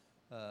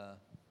Uh,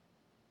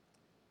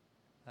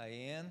 Hi,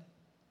 Ann.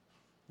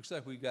 Looks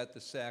like we've got the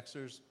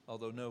Saxers,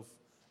 although no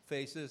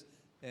faces.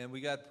 And we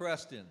got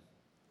Preston.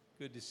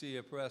 Good to see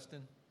you,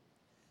 Preston.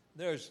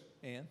 There's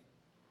Ann.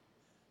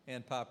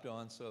 Ann popped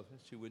on, so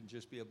she wouldn't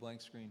just be a blank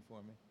screen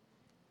for me.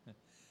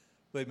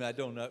 Believe me, I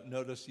don't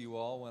notice you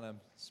all when I'm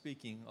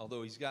speaking,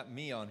 although he's got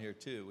me on here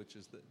too, which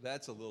is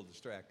that's a little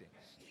distracting.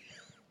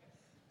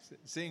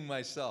 Seeing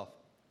myself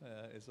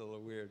is a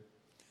little weird.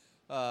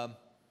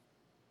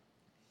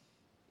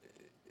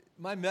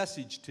 My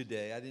message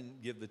today, I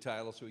didn't give the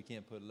title, so we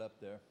can't put it up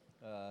there.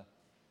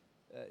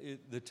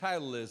 The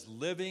title is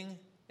Living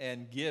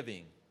and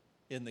Giving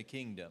in the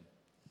Kingdom.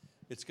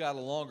 It's got a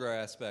longer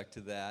aspect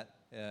to that.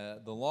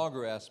 The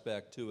longer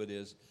aspect to it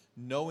is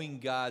knowing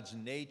God's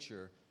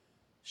nature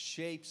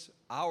shapes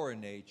our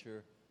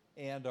nature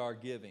and our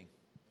giving.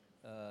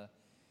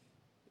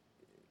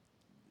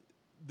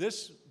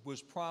 This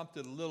was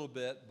prompted a little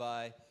bit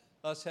by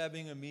us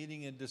having a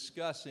meeting and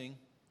discussing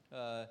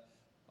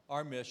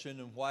our mission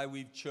and why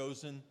we've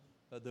chosen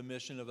the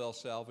mission of El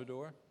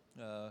Salvador,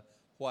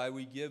 why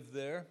we give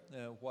there,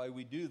 why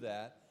we do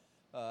that,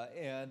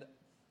 and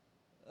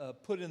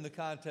put in the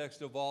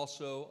context of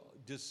also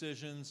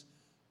decisions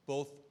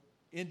both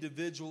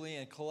individually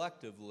and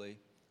collectively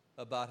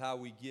about how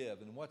we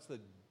give and what's the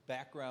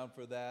background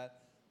for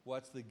that,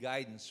 what's the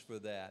guidance for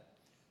that.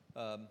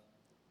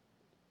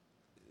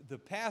 The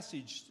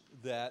passage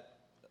that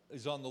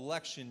is on the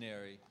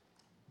lectionary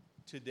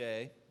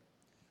today,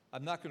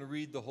 I'm not going to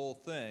read the whole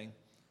thing.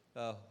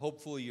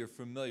 Hopefully you're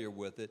familiar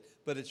with it,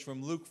 but it's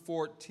from Luke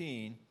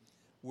 14,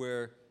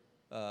 where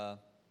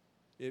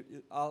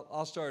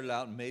I'll start it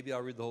out and maybe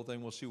I'll read the whole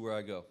thing. We'll see where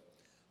I go.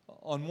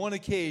 On one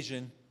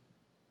occasion,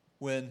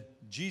 when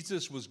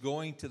Jesus was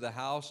going to the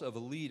house of a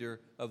leader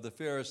of the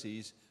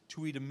Pharisees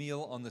to eat a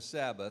meal on the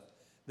Sabbath,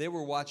 they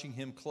were watching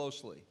him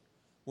closely.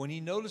 When he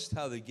noticed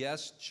how the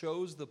guests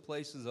chose the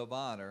places of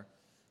honor,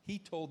 he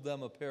told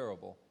them a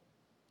parable.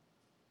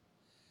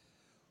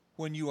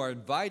 When you are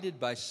invited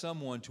by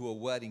someone to a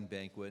wedding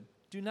banquet,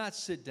 do not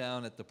sit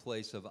down at the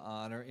place of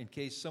honor in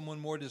case someone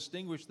more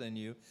distinguished than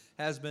you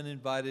has been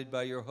invited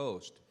by your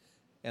host.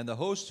 And the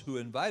host who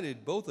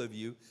invited both of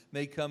you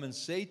may come and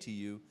say to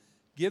you,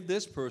 give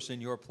this person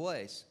your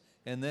place,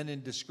 and then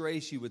in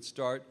disgrace you would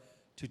start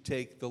to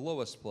take the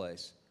lowest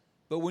place.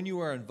 But when you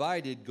are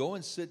invited, go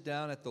and sit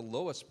down at the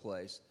lowest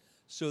place,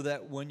 so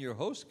that when your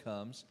host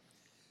comes,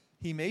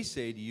 he may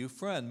say to you,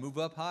 friend, move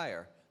up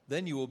higher.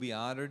 Then you will be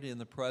honored in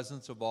the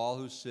presence of all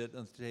who sit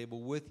at the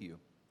table with you.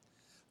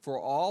 For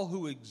all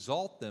who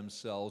exalt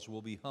themselves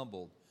will be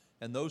humbled,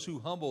 and those who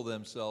humble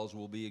themselves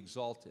will be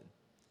exalted.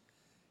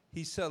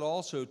 He said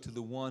also to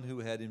the one who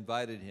had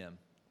invited him,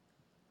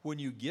 when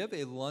you give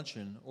a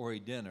luncheon or a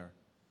dinner,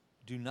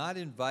 do not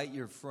invite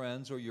your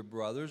friends or your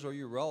brothers or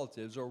your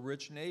relatives or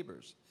rich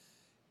neighbors,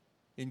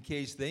 in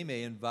case they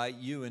may invite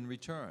you in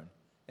return,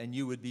 and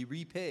you would be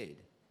repaid.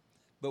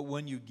 But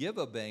when you give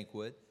a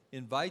banquet,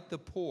 invite the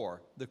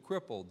poor, the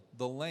crippled,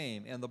 the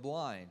lame, and the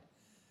blind,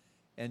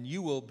 and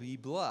you will be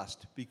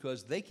blessed,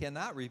 because they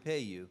cannot repay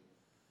you,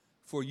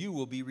 for you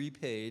will be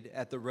repaid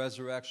at the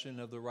resurrection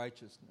of the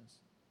righteous.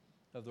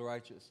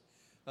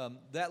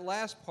 That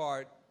last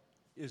part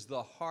is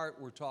the heart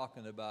we're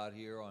talking about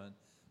here on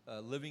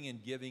living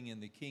and giving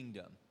in the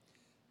kingdom.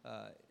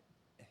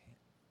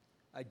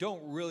 I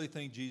don't really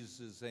think Jesus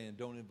is saying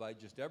don't invite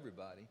just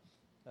everybody,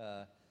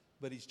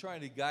 but he's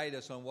trying to guide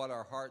us on what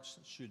our hearts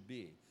should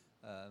be.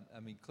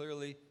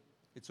 Clearly,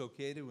 it's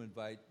okay to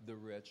invite the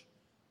rich,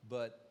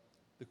 but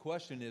the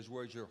question is,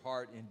 where's your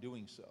heart in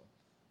doing so?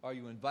 Are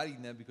you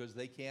inviting them because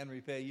they can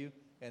repay you,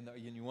 and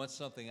you want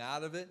something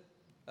out of it?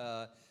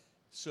 I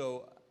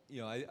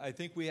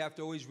think we have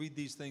to always read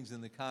these things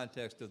in the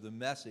context of the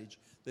message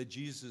that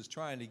Jesus is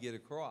trying to get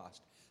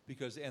across,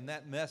 and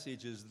that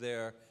message is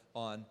there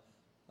on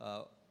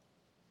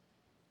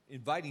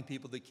inviting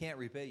people that can't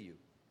repay you.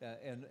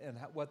 And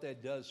what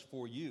that does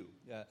for you,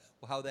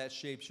 how that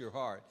shapes your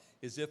heart,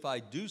 is if I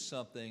do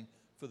something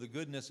for the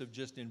goodness of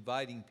just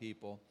inviting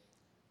people,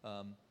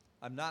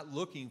 I'm not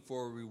looking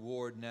for a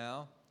reward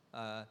now.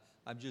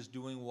 I'm just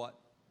doing what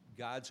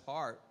God's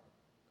heart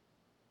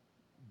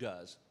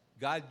does.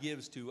 God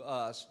gives to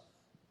us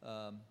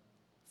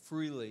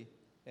freely,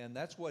 and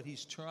that's what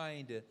he's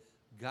trying to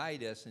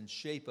guide us and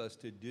shape us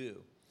to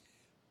do.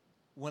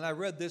 When I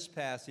read this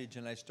passage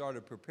and I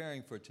started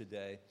preparing for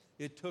today,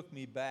 it took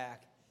me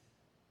back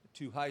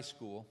to high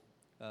school.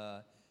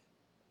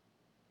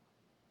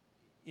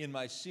 In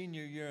my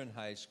senior year in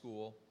high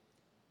school,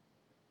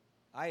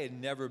 I had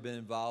never been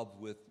involved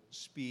with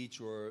speech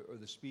or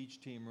the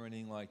speech team or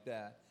anything like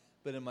that.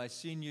 But in my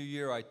senior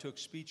year, I took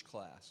speech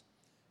class.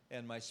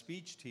 And my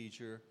speech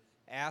teacher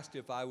asked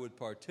if I would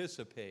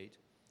participate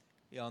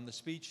on the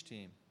speech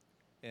team.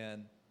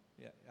 And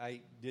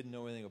I didn't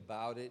know anything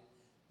about it.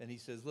 And he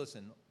says,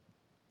 listen,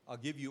 I'll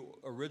give you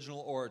original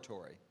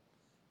oratory.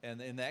 And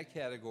in that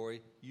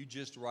category, you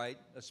just write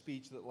a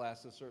speech that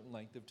lasts a certain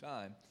length of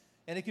time.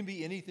 And it can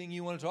be anything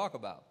you want to talk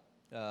about.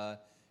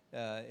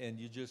 And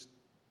you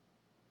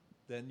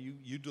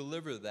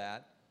deliver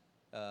that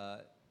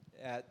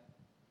at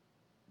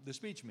the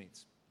speech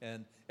meets.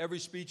 And every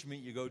speech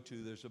meet you go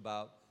to, there's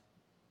about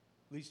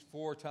at least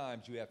 4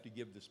 times you have to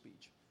give the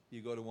speech.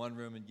 You go to one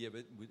room and give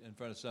it in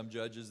front of some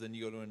judges, then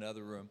you go to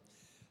another room.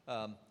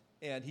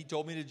 And he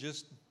told me to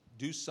just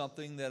do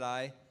something that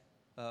I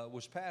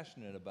was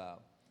passionate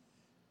about.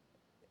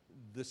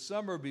 The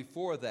summer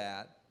before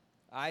that,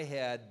 I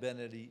had been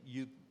at a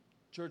youth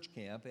church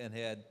camp and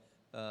had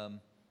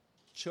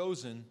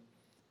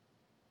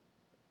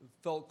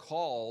felt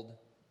called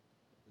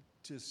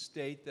to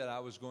state that I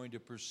was going to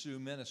pursue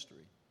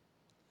ministry.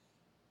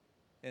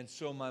 And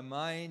so my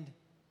mind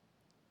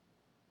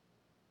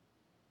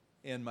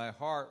and my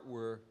heart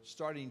were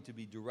starting to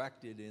be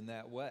directed in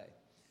that way.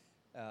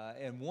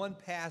 And one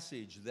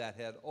passage that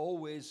had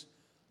always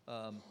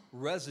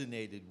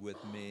resonated with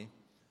me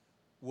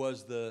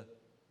was the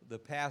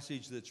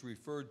passage that's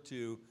referred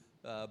to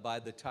by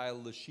the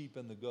title, The Sheep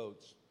and the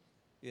Goats,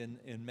 in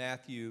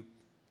Matthew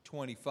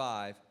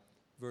 25,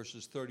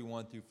 verses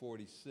 31 through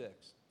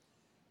 46.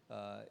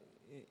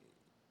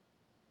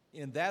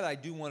 In that I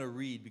do want to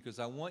read, because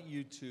I want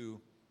you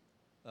to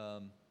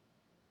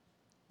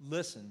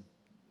listen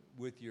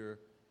with your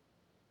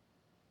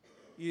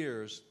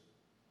ears,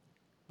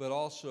 but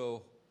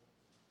also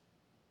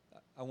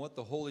I want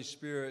the Holy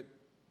Spirit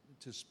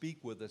to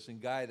speak with us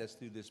and guide us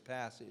through this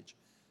passage.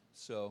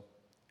 So,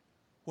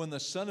 when the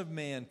Son of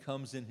Man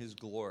comes in his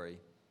glory,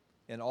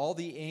 and all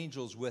the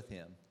angels with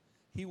him,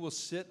 he will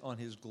sit on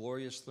his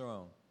glorious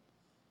throne.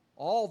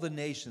 All the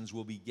nations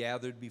will be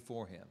gathered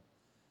before him,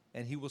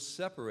 and he will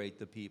separate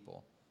the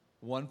people,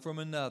 one from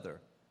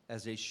another,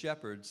 as a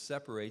shepherd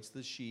separates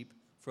the sheep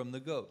from the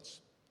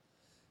goats.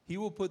 He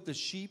will put the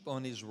sheep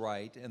on his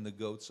right and the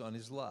goats on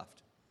his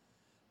left.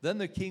 Then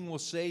the king will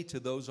say to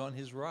those on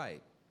his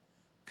right,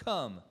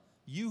 "Come,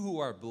 you who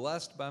are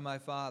blessed by my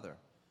Father,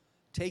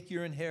 take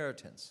your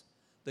inheritance,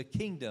 the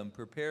kingdom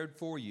prepared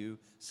for you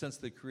since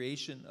the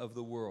creation of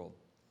the world.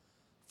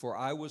 For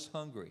I was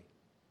hungry,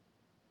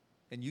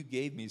 and you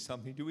gave me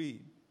something to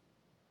eat.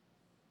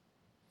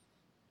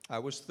 I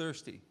was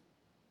thirsty,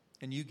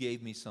 and you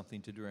gave me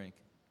something to drink.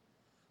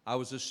 I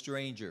was a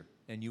stranger,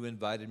 and you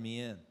invited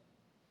me in.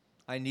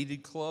 I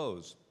needed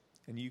clothes,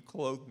 and you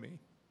clothed me.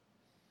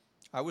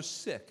 I was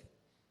sick,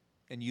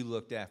 and you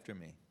looked after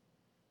me.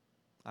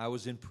 I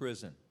was in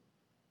prison,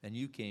 and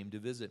you came to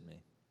visit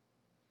me."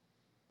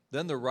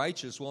 Then the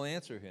righteous will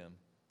answer him,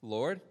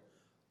 "Lord,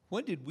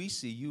 when did we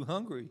see you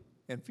hungry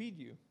and feed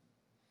you,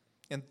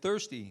 and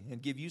thirsty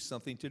and give you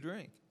something to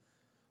drink?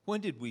 When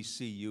did we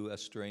see you a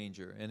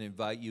stranger and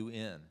invite you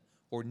in,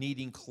 or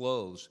needing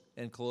clothes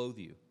and clothe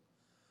you?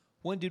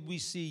 When did we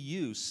see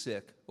you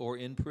sick or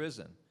in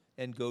prison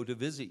and go to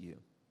visit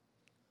you?"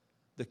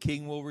 The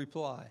king will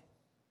reply,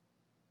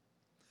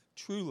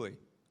 "Truly,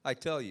 I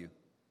tell you,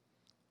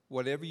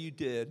 whatever you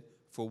did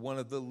for one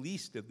of the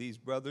least of these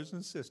brothers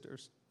and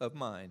sisters of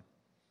mine,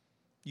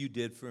 you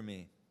did for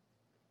me."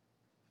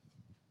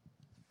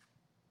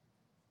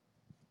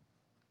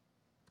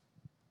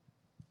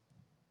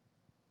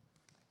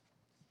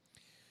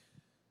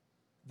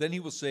 Then he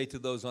will say to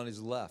those on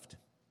his left,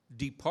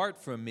 "Depart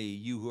from me,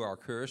 you who are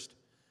cursed,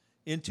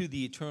 into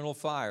the eternal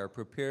fire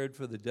prepared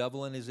for the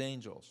devil and his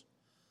angels.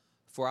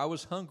 For I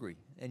was hungry,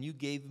 and you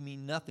gave me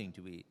nothing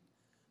to eat.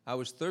 I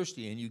was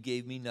thirsty, and you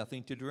gave me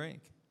nothing to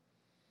drink.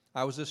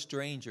 I was a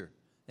stranger,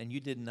 and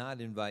you did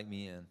not invite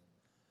me in.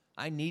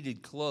 I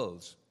needed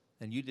clothes,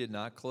 and you did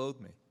not clothe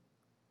me.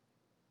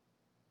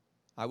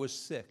 I was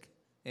sick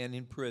and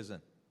in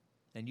prison,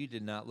 and you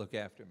did not look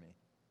after me."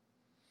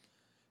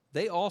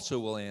 They also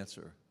will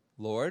answer,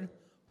 "Lord,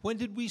 when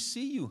did we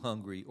see you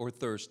hungry or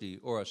thirsty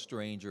or a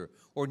stranger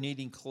or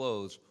needing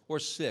clothes or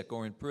sick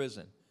or in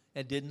prison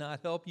and did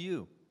not help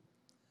you?"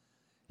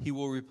 He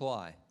will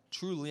reply,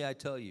 "Truly I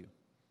tell you,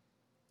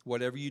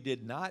 whatever you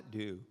did not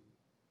do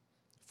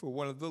for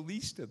one of the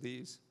least of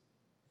these,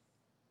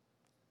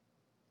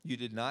 you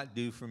did not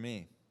do for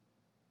me."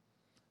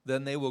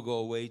 Then they will go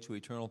away to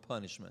eternal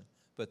punishment,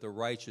 but the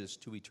righteous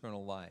to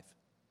eternal life.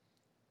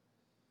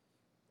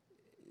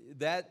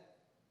 That,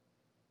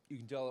 you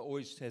can tell, it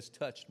always has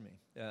touched me.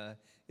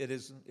 It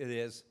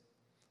has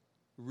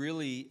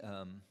really,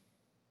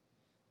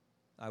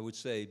 I would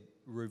say,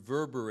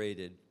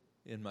 reverberated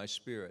in my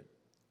spirit.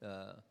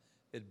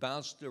 It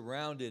bounced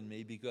around in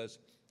me because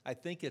I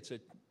think it's a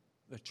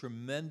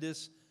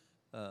tremendous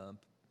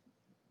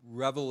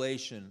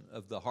revelation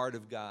of the heart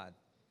of God,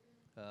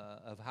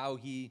 of how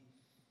he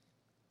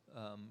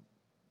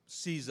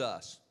sees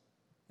us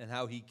and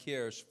how he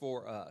cares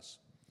for us.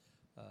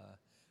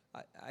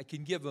 I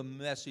can give a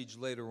message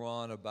later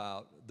on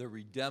about the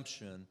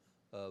redemption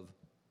of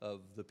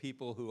the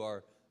people who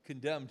are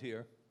condemned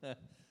here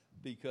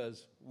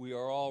because we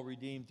are all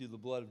redeemed through the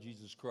blood of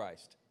Jesus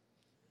Christ.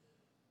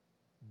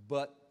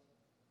 But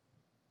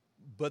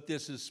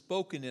this is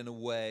spoken in a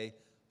way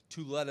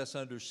to let us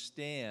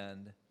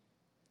understand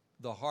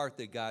the heart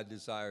that God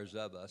desires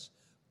of us,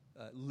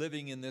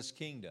 living in this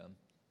kingdom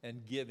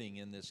and giving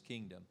in this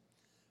kingdom.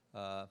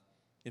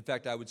 In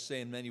fact, I would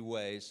say in many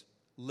ways,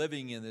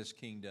 living in this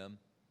kingdom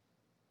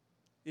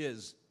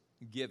is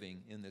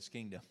giving in this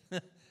kingdom.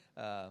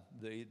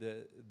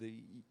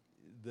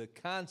 The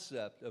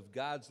concept of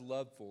God's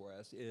love for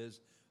us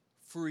is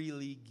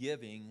freely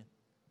giving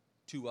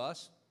to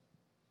us,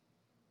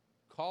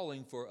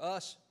 calling for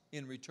us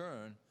in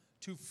return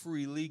to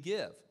freely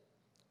give.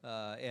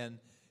 And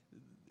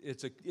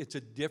it's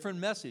a different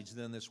message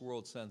than this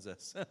world sends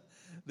us.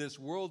 This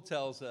world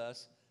tells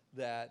us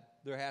that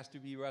there has to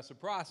be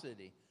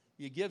reciprocity.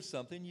 You give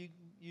something,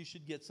 you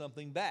should get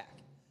something back.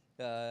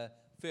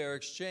 Fair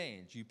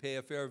exchange. You pay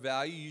a fair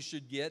value, you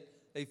should get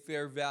a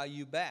fair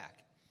value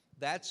back.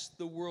 That's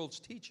the world's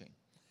teaching.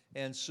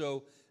 And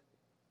so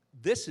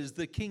this is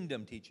the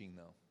kingdom teaching,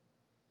 though.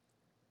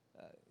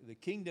 The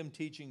kingdom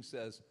teaching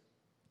says,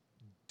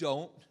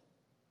 don't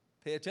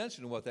pay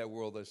attention to what that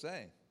world is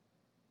saying.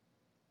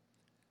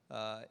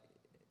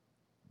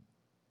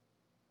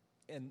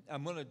 And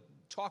I'm going to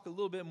talk a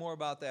little bit more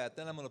about that.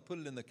 Then I'm going to put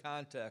it in the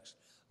context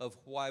of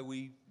why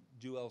we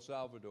do El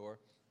Salvador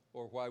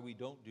or why we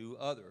don't do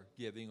other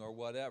giving or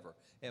whatever.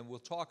 And we'll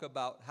talk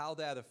about how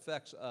that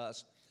affects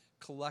us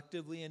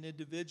collectively and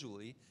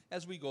individually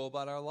as we go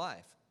about our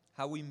life,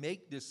 how we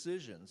make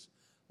decisions,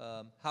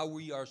 how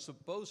we are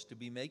supposed to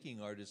be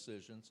making our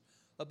decisions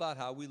about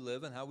how we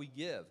live and how we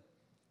give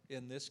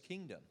in this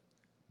kingdom.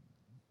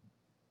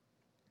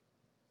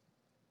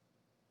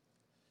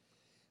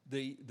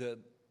 The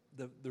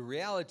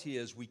reality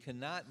is we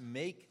cannot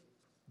make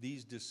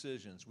these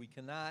decisions. We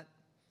cannot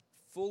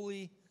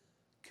fully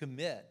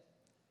commit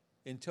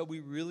until we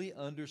really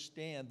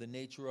understand the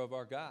nature of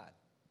our God,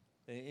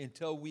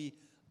 until we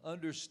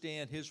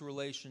understand his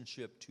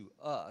relationship to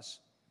us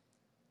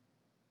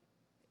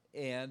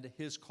and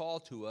his call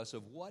to us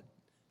of what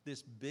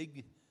this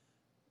big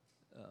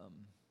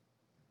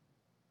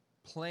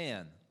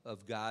plan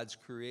of God's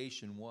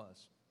creation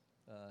was.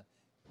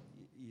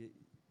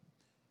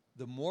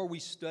 The more we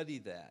study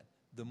that,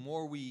 the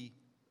more we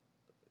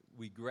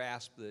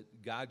grasp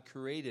that God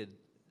created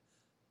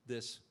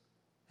this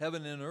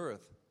heaven and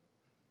earth,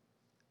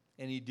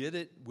 and he did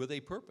it with a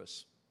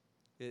purpose.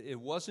 It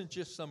wasn't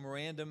just some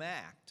random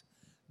act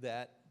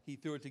that he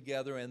threw it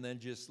together and then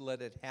just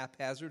let it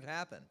haphazard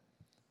happen.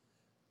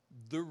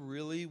 There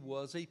really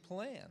was a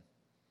plan,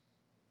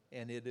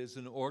 and it is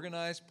an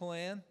organized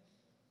plan.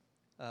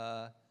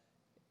 And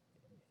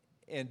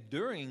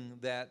during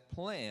that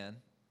plan,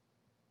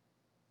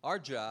 our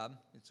job,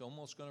 it's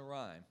almost going to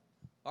rhyme,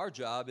 our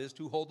job is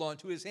to hold on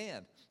to his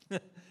hand.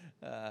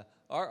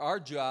 Our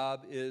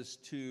job is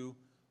to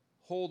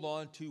hold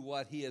on to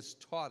what he has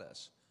taught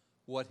us,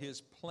 what his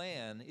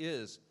plan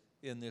is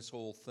in this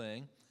whole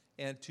thing,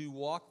 and to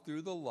walk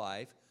through the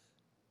life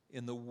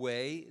in the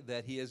way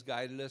that he has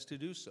guided us to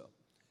do so.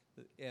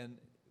 And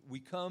we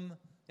come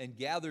and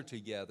gather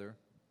together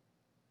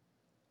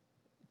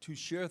to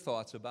share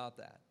thoughts about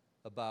that,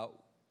 about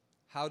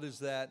how does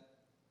that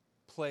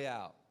play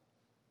out?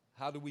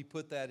 How do we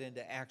put that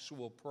into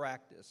actual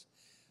practice?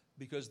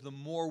 Because the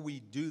more we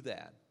do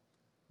that,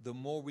 the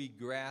more we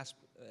grasp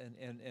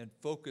and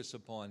focus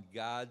upon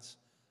God's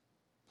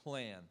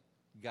plan,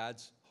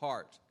 God's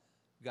heart,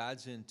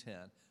 God's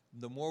intent,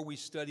 the more we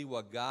study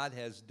what God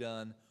has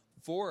done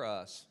for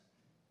us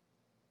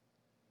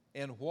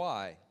and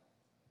why,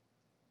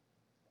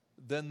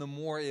 then the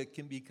more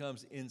it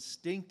becomes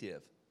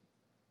instinctive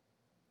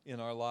in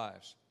our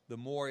lives. The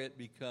more it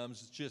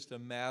becomes just a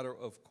matter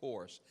of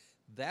course.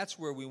 That's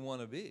where we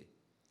want to be,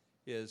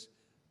 is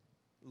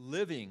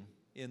living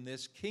in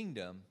this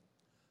kingdom.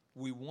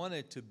 We want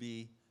it to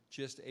be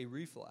just a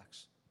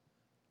reflex,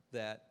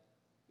 that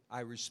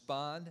I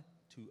respond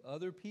to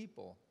other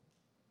people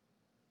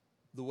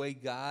the way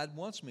God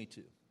wants me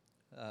to.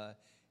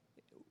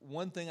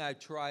 One thing I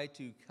try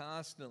to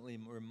constantly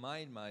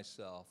remind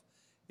myself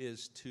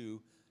is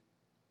to,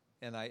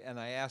 and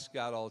I ask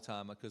God all the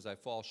time because I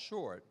fall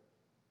short,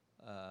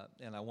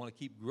 and I want to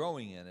keep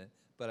growing in it,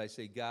 but I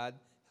say, God,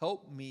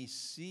 help me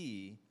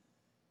see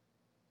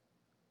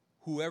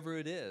whoever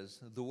it is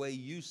the way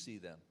you see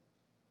them.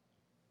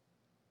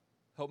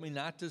 Help me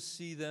not to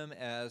see them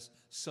as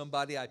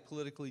somebody I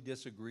politically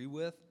disagree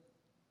with,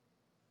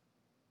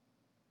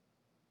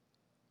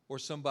 or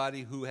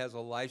somebody who has a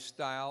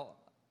lifestyle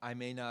I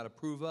may not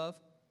approve of.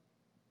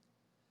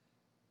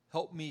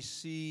 Help me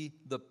see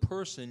the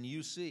person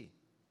you see,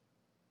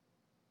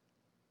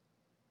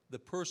 the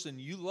person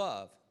you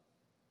love,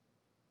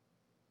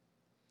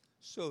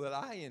 so that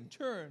I, in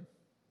turn,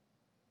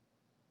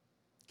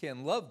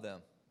 can love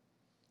them.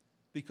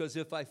 Because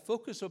if I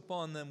focus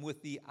upon them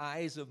with the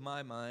eyes of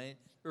my mind,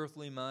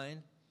 earthly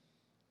mind,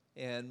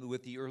 and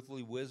with the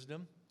earthly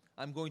wisdom,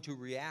 I'm going to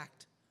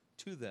react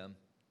to them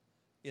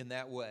in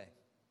that way.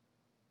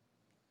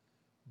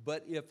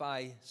 But if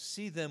I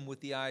see them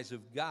with the eyes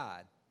of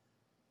God,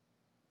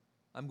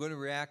 I'm going to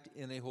react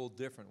in a whole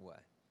different way.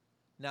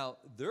 Now,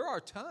 there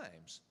are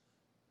times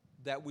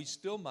that we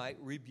still might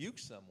rebuke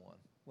someone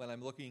when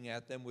I'm looking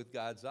at them with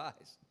God's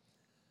eyes.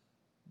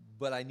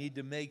 But I need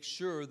to make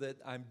sure that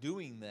I'm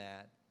doing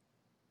that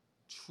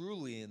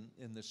truly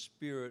in the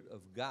spirit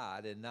of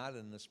God and not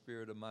in the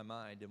spirit of my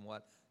mind and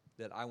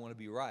that I want to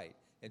be right.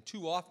 And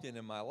too often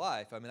in my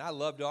life, I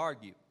love to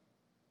argue.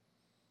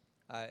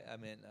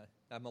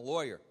 I'm a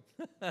lawyer.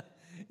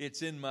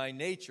 It's in my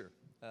nature.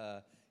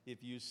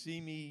 If you see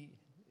me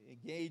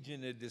engage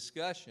in a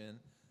discussion,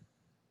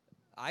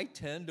 I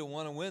tend to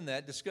want to win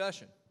that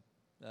discussion.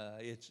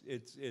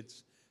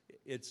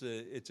 It's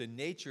a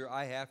nature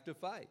I have to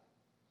fight,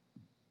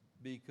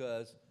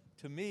 because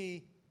to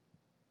me,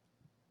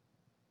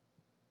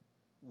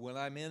 when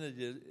I'm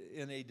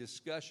in a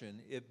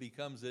discussion, it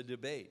becomes a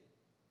debate.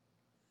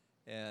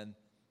 And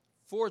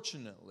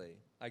fortunately,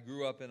 I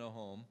grew up in a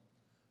home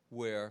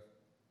where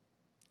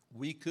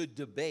we could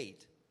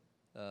debate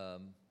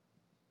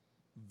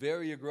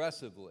very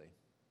aggressively,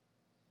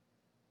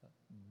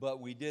 but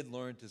we did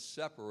learn to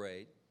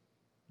separate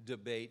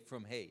debate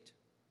from hate.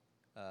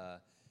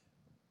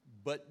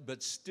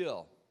 But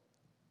still,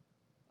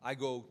 I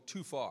go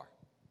too far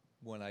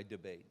when I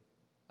debate.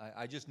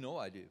 I just know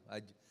I do.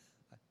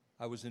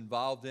 I was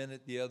involved in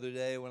it the other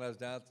day when I was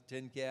down at the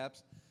Tin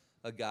Caps.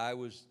 A guy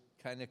was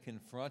kind of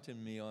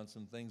confronting me on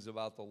some things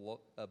about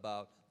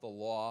the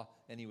law,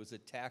 and he was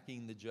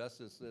attacking the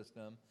justice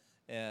system,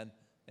 and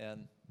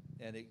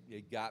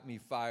it got me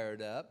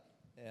fired up,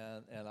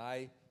 and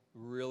I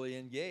really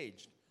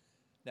engaged.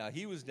 Now,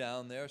 he was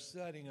down there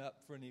setting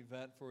up for an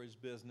event for his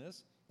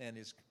business, and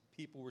his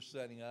people were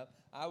setting up.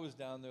 I was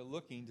down there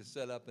looking to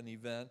set up an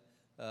event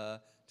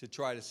to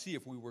try to see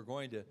if we were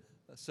going to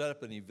set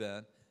up an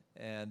event,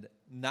 and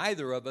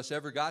neither of us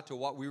ever got to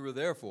what we were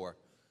there for,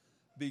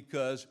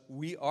 because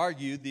we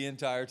argued the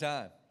entire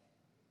time.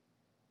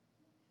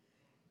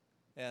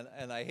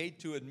 And I hate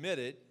to admit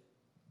it,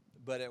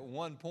 but at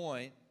one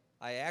point,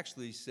 I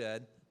actually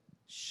said,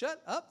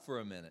 "Shut up for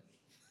a minute."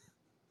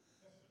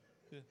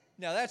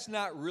 Now, that's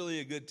not really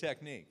a good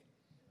technique.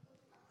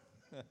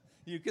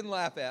 You can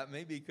laugh at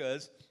me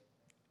because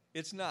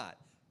it's not.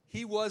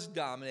 He was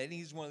dominating.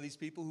 He's one of these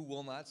people who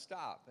will not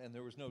stop, and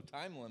there was no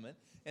time limit,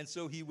 and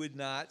so he would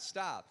not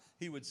stop.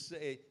 He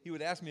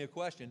would ask me a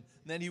question,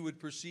 and then he would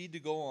proceed to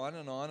go on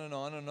and on and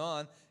on and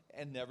on,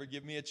 and never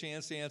give me a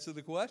chance to answer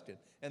the question.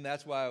 And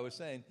that's why I was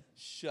saying,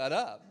 "Shut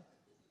up,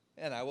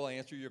 and I will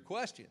answer your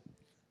question."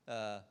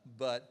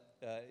 But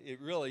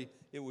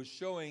it was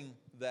showing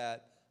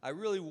that I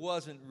really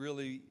wasn't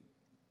really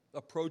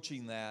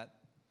approaching that.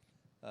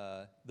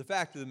 The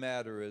fact of the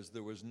matter is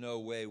there was no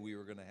way we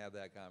were going to have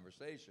that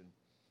conversation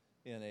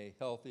in a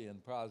healthy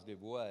and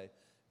positive way.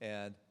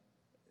 And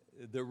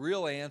the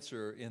real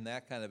answer in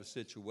that kind of a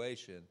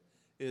situation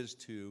is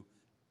to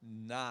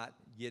not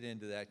get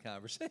into that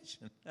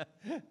conversation.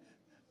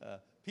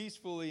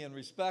 Peacefully and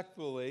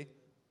respectfully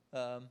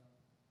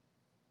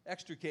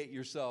extricate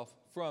yourself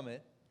from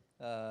it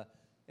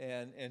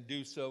and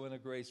do so in a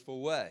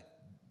graceful way.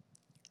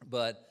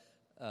 But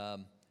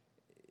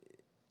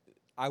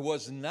I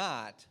was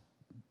not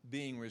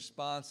being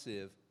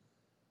responsive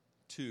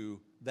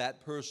to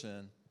that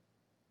person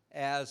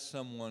as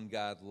someone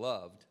God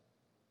loved.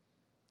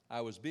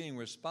 I was being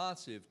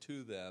responsive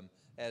to them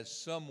as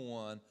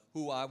someone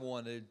who I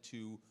wanted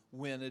to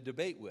win a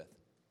debate with.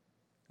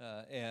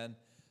 And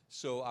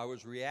so I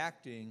was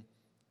reacting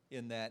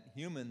in that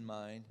human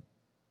mind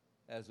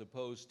as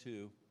opposed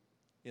to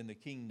in the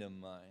kingdom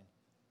mind.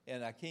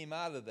 And I came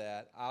out of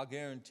that, I'll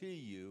guarantee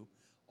you,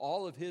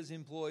 all of his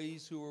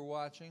employees who were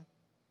watching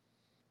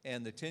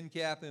and the Tin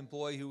Cap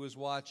employee who was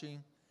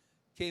watching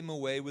came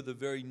away with a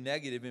very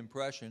negative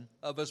impression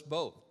of us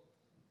both.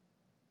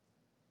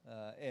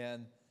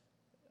 And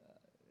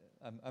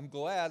I'm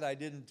glad I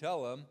didn't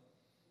tell them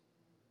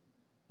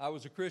I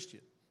was a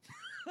Christian.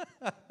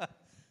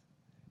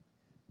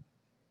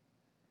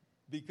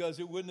 Because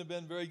it wouldn't have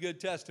been very good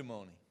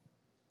testimony.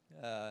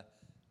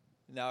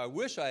 Now, I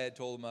wish I had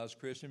told them I was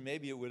Christian.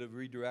 Maybe it would have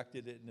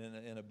redirected it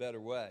in a better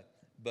way.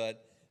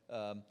 But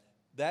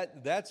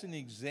that's an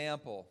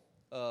example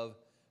of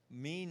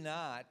me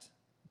not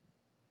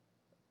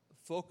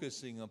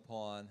focusing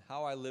upon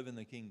how I live in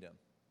the kingdom.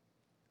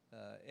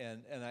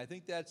 And I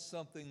think that's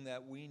something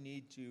that we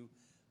need to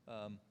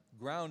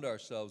ground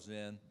ourselves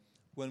in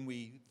when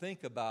we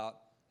think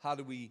about how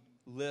do we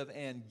live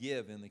and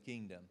give in the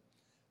kingdom.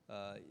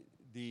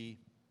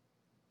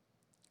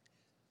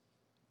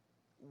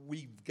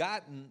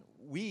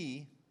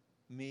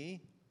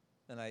 Me,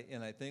 and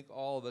I think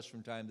all of us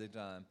from time to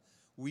time,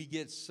 we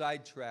get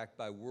sidetracked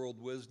by world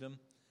wisdom,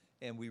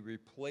 and we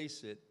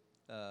replace it.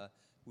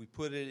 We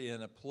put it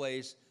in a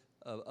place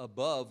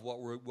above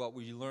what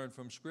we learn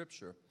from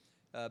Scripture,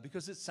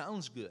 because it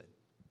sounds good.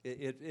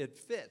 It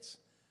fits.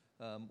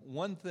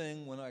 One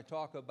thing when I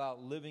talk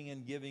about living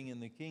and giving in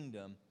the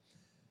kingdom,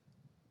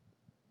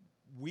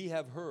 we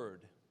have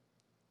heard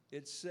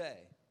it say,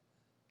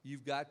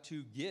 you've got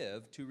to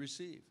give to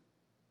receive.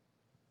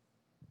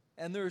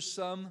 And there's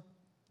some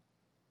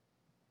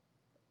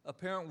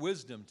apparent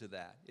wisdom to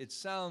that. It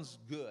sounds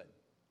good,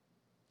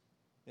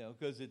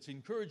 because it's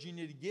encouraging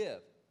you to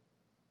give.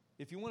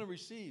 If you want to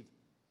receive,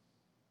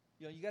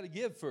 you got to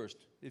give first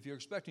if you're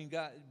expecting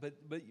God.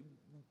 But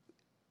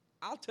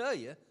I'll tell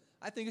you,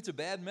 I think it's a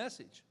bad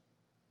message.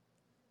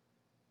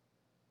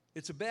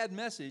 It's a bad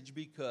message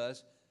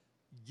because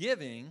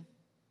giving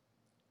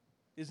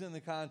is in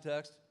the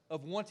context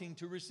of wanting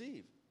to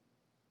receive.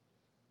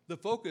 The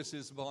focus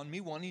is upon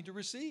me wanting to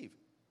receive.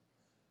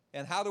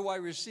 And how do I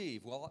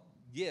receive? Well,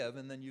 give,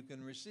 and then you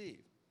can receive.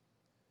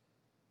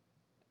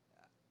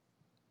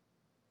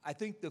 I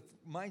think the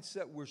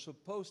mindset we're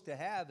supposed to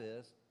have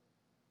is,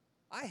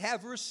 I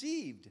have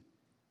received,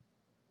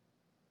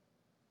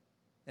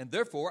 and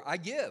therefore I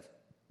give.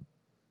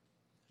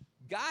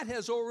 God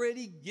has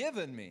already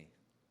given me.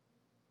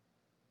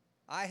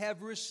 I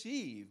have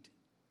received,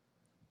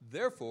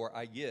 therefore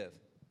I give.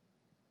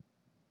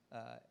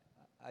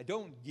 I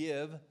don't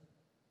give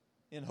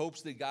in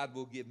hopes that God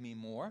will give me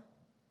more.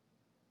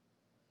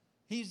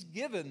 He's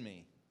given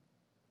me.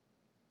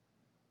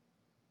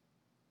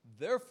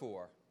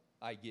 Therefore,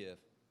 I give.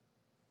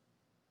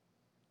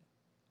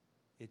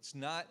 It's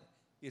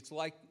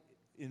like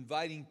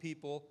inviting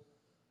people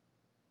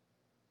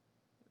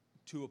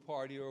to a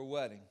party or a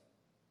wedding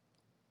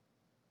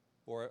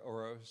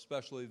or a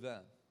special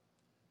event.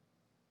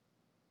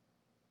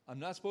 I'm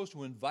not supposed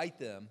to invite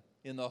them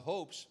in the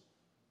hopes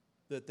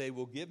that they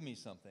will give me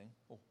something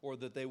or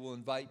that they will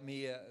invite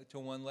me to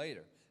one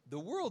later. The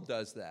world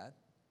does that.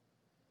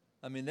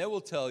 I mean, they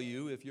will tell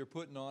you if you're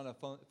putting on a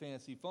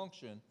fancy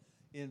function,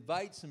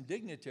 invite some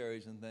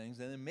dignitaries and things,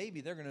 and then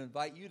maybe they're going to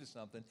invite you to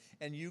something,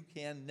 and you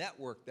can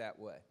network that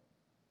way.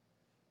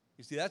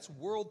 You see, that's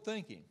world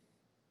thinking,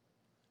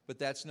 but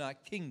that's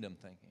not kingdom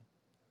thinking.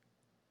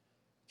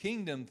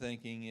 Kingdom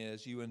thinking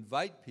is you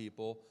invite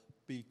people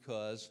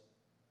because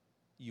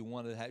you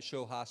want to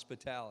show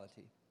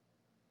hospitality.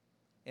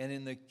 And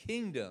in the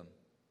kingdom,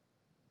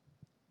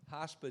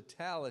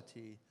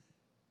 hospitality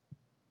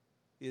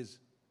is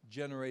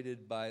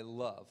generated by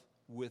love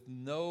with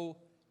no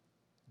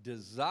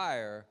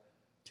desire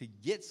to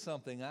get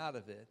something out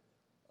of it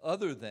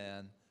other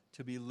than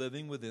to be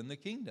living within the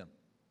kingdom.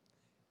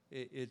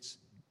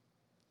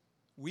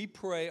 We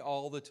pray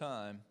all the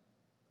time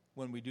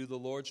when we do the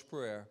Lord's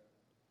Prayer,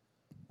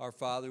 Our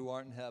Father who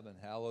art in heaven,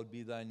 hallowed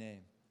be thy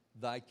name.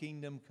 Thy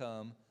kingdom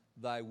come,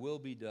 thy will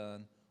be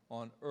done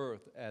on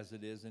earth as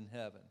it is in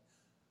heaven.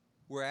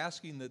 We're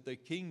asking that the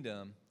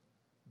kingdom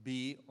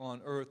be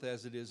on earth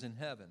as it is in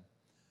heaven.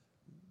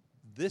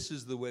 This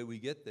is the way we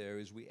get there,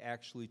 is we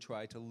actually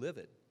try to live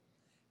it.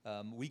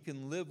 We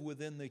can live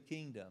within the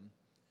kingdom.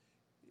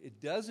 It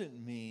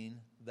doesn't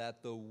mean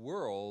that the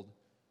world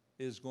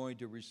is going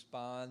to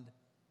respond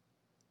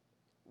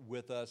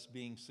with us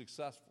being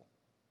successful.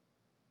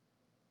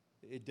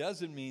 It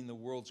doesn't mean the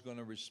world's going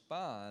to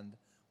respond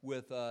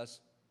with us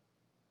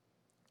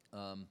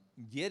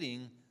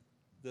getting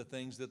the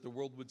things that the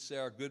world would say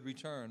are good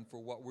return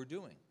for what we're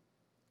doing.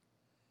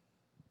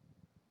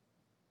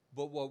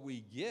 But what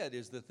we get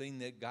is the thing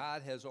that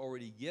God has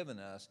already given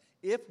us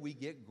if we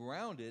get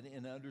grounded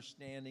in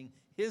understanding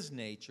His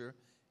nature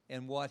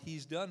and what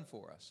He's done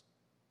for us.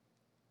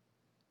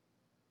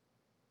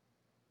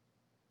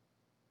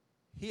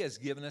 He has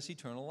given us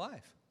eternal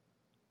life.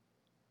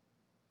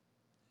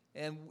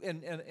 And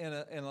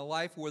a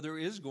life where there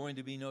is going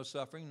to be no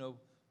suffering,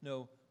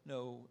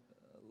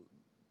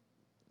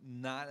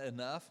 not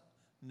enough,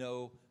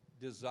 no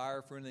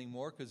desire for anything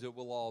more, because it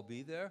will all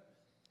be there.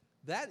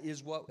 That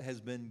is what has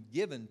been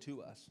given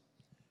to us.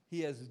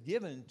 He has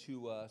given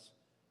to us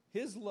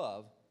His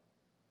love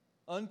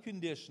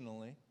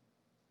unconditionally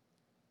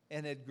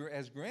and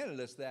has granted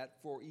us that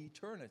for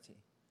eternity.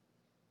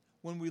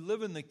 When we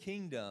live in the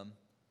kingdom,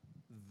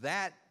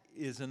 that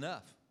is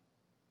enough.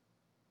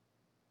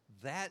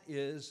 That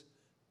is,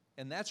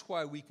 and that's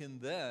why we can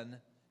then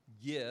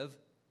give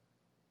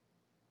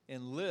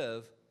and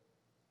live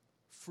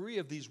free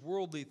of these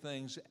worldly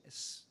things,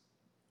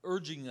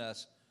 urging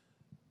us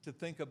to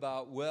think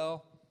about,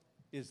 well,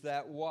 is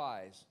that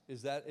wise?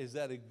 Is that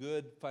a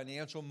good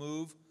financial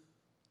move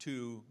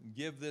to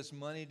give this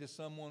money to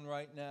someone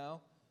right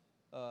now?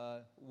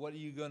 What are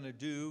you going to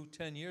do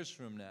 10 years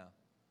from now?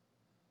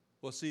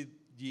 Well, see,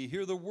 do you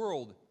hear the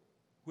world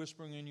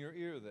whispering in your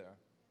ear there?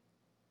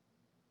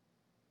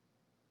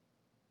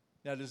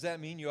 Now, does that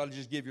mean you ought to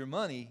just give your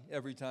money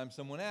every time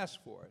someone asks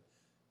for it?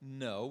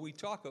 No,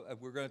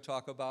 we're going to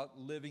talk about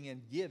living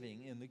and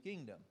giving in the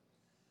kingdom.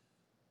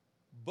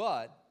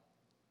 But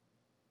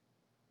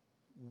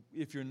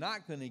if you're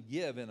not going to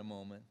give in a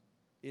moment,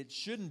 it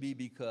shouldn't be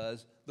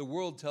because the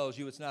world tells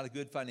you it's not a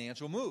good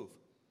financial move.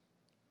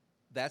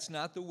 That's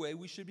not the way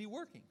we should be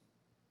working.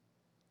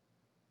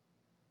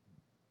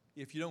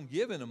 If you don't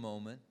give in a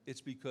moment,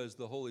 it's because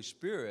the Holy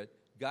Spirit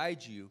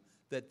guides you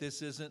that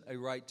this isn't a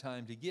right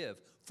time to give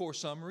for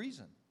some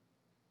reason.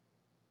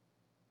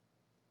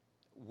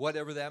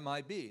 Whatever that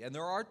might be. And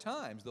there are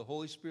times the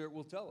Holy Spirit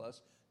will tell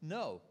us,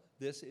 no,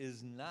 this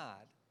is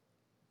not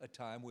a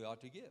time we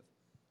ought to give.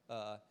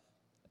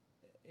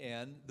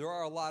 And there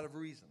are a lot of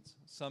reasons.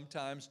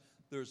 Sometimes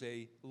there's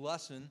a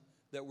lesson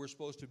that we're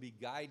supposed to be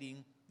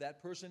guiding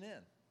that person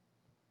in.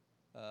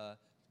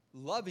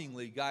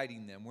 Lovingly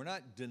guiding them. We're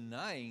not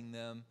denying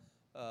them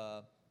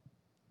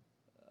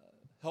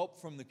help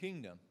from the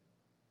kingdom.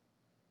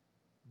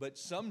 But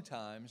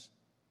sometimes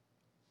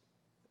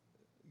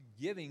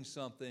giving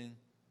something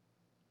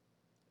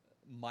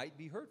might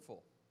be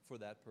hurtful for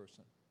that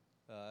person.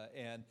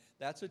 And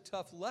that's a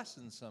tough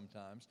lesson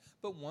sometimes,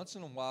 but once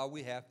in a while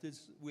we have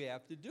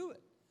to do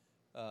it.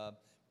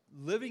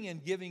 Living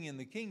and giving in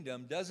the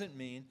kingdom doesn't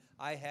mean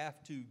I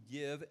have to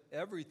give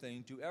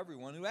everything to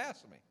everyone who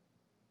asks me.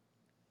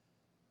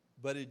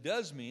 But it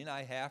does mean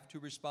I have to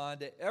respond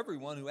to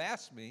everyone who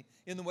asks me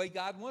in the way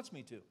God wants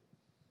me to.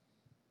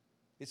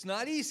 It's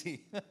not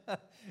easy.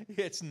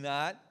 It's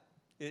not.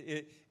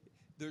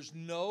 There's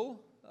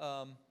no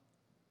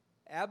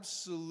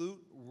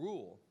absolute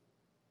rule.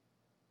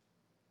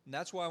 And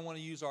that's why I want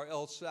to use our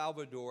El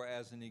Salvador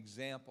as an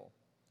example.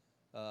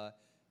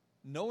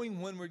 Knowing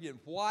when we're giving.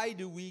 Why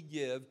do we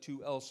give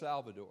to El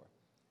Salvador?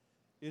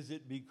 Is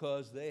it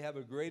because they have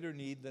a greater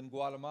need than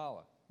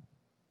Guatemala?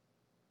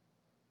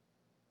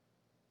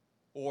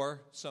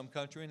 Or some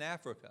country in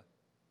Africa?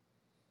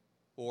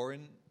 Or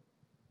in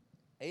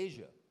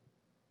Asia?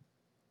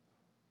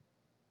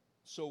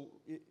 So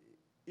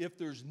if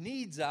there's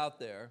needs out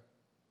there,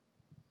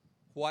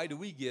 why do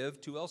we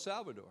give to El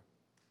Salvador?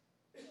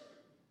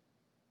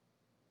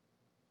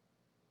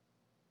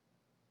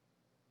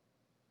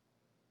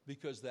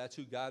 Because that's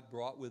who God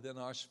brought within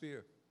our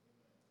sphere.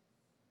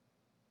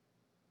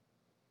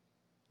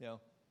 You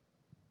know,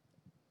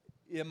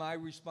 am I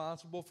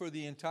responsible for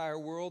the entire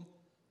world?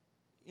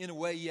 In a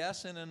way,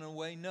 yes, and in a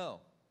way, no.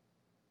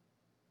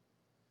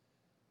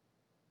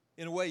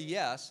 In a way,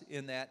 yes,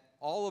 in that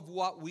all of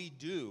what we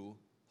do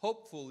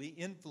hopefully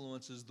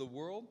influences the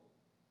world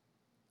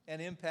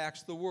and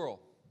impacts the world.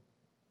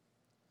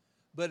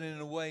 But in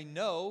a way,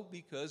 no,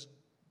 because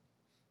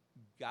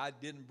God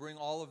didn't bring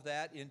all of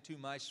that into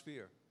my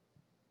sphere.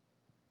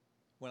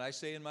 When I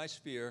say in my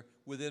sphere,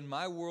 within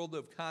my world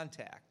of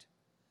contact,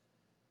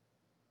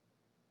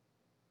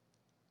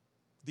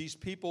 these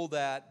people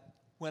that,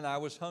 when I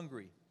was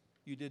hungry,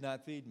 you did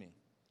not feed me.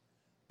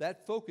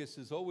 That focus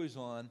is always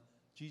on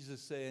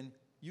Jesus saying,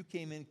 you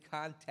came in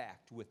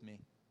contact with me.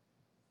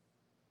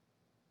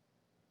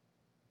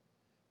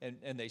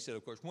 And they said,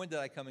 of course, when did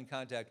I come in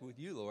contact with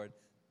you, Lord?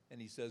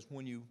 And he says,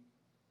 when you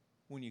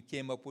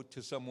came up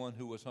to someone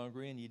who was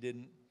hungry and you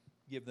didn't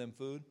give them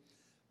food.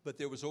 But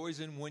there was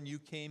always when you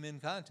came in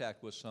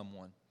contact with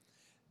someone.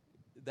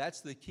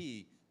 That's the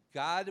key.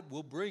 God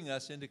will bring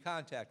us into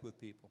contact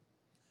with people.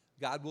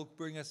 God will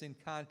bring us in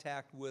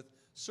contact with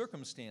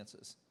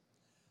circumstances.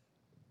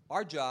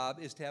 Our job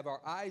is to have our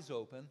eyes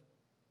open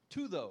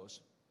to those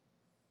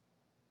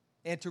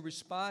and to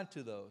respond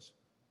to those.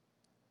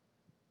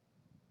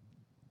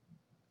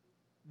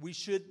 We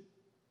should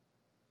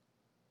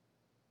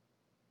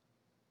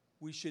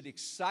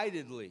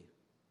excitedly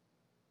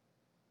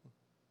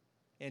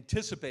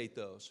anticipate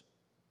those,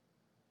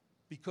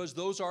 because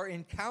those are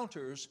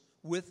encounters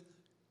with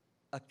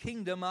a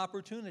kingdom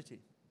opportunity.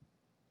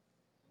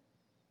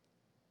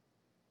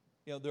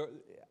 You know,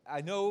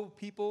 I know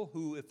people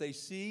who, if they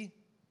see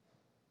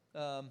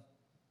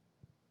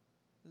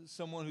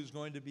someone who's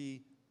going to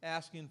be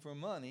asking for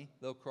money,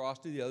 they'll cross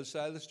to the other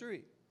side of the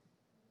street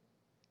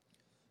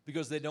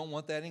because they don't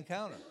want that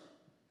encounter.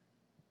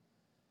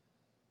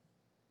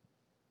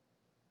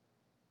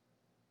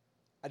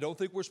 I don't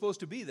think we're supposed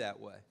to be that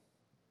way.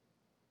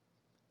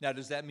 Now,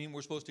 does that mean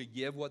we're supposed to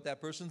give what that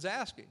person's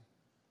asking?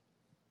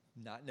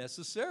 Not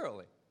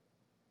necessarily.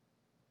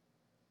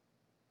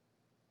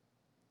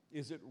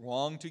 Is it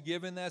wrong to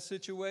give in that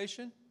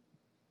situation?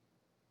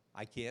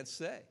 I can't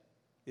say.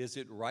 Is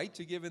it right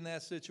to give in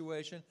that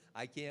situation?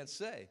 I can't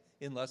say,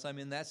 unless I'm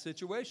in that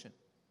situation.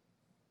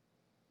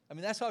 I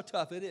mean, that's how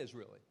tough it is,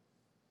 really.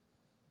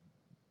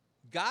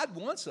 God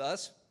wants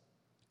us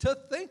to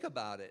think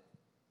about it,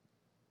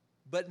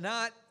 but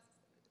not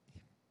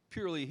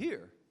purely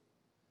here.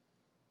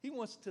 He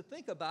wants to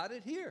think about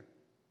it here.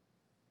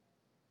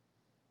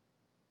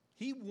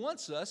 He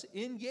wants us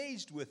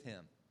engaged with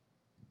Him.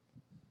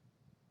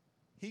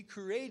 He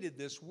created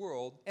this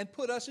world and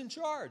put us in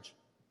charge.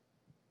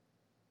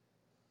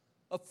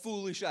 A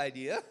foolish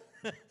idea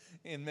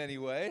in many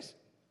ways.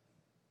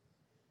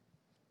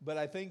 But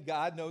I think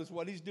God knows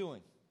what He's doing.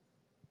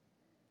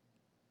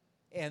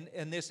 And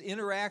this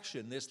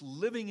interaction, this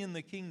living in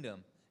the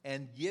kingdom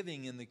and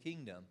giving in the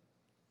kingdom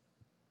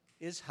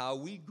is how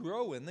we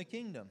grow in the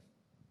kingdom.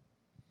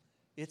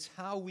 It's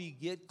how we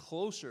get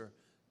closer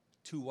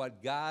to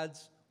what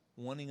God's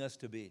wanting us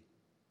to be.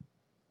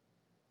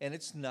 And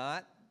it's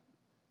not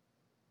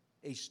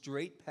a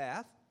straight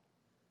path,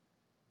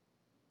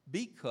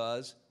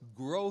 because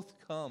growth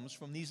comes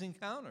from these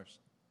encounters.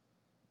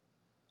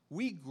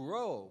 We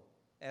grow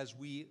as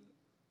we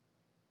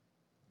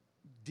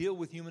deal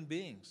with human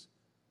beings.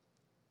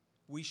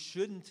 We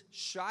shouldn't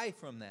shy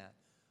from that.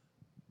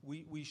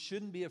 We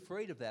shouldn't be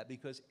afraid of that,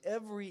 because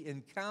every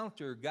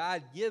encounter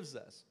God gives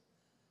us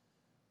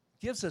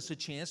a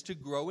chance to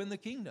grow in the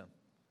kingdom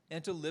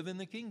and to live in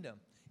the kingdom.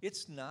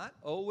 It's not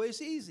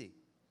always easy.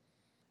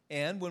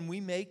 And when we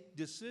make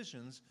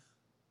decisions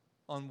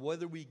on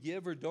whether we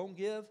give or don't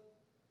give,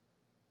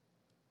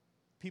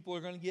 people are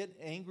going to get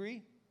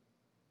angry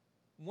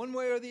one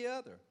way or the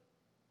other.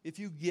 If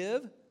you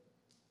give,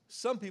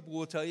 some people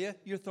will tell you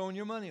you're throwing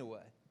your money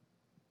away.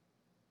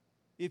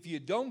 If you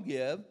don't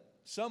give,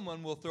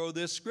 someone will throw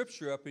this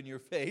scripture up in your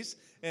face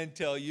and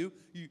tell you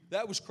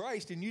that was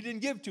Christ and you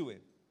didn't give to him.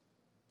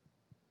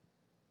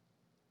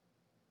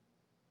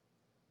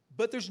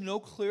 But there's no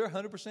clear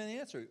 100%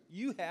 answer.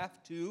 You have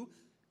to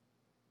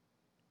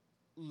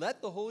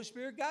let the Holy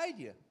Spirit guide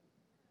you.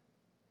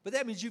 But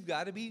that means you've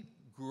got to be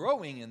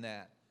growing in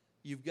that.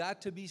 You've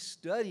got to be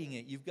studying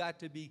it. You've got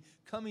to be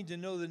coming to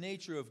know the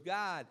nature of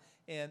God.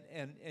 And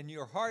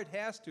your heart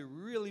has to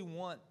really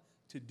want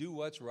to do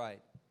what's right.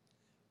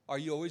 Are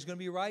you always going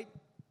to be right?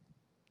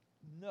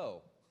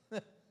 No.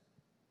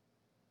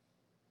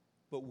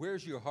 But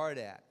where's your heart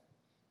at?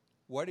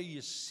 What are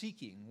you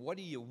seeking? What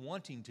are you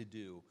wanting to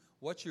do?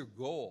 What's your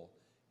goal?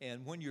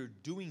 And when you're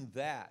doing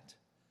that,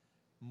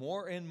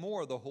 more and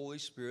more the Holy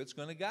Spirit's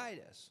going to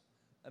guide us.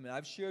 I mean,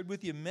 I've shared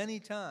with you many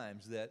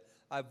times that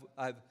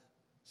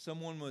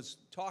someone was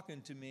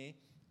talking to me,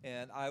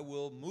 and I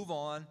will move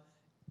on,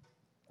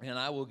 and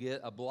I will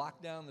get a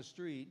block down the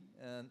street,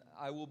 and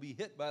I will be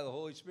hit by the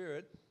Holy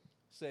Spirit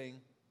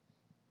saying,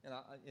 and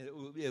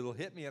it will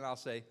hit me, and I'll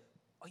say,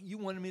 oh, you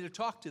wanted me to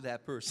talk to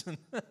that person.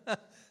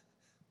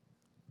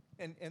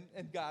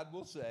 and God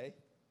will say,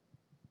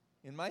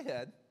 in my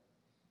head,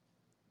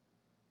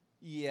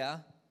 yeah,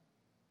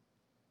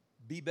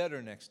 be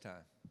better next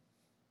time.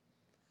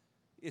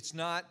 It's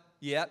not,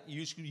 yeah,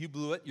 you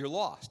blew it, you're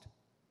lost.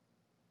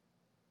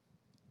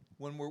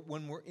 When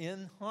we're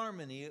in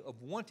harmony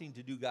of wanting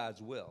to do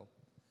God's will,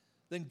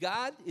 then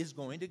God is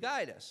going to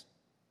guide us.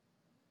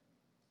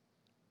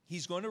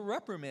 He's going to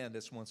reprimand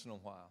us once in a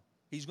while.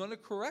 He's going to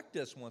correct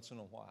us once in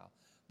a while.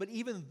 But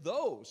even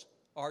those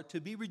are to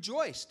be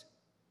rejoiced.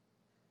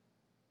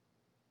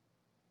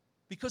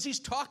 Because he's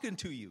talking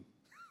to you.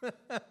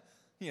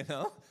 You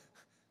know?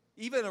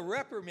 Even a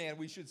reprimand,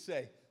 we should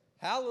say,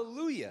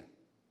 hallelujah.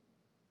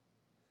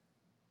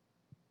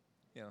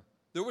 You know,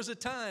 there was a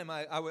time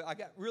I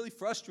got really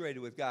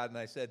frustrated with God, and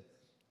I said,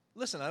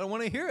 listen, I don't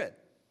want to hear it.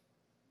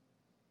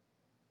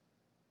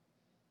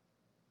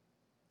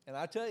 And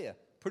I'll tell you,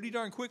 pretty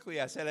darn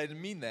quickly I said I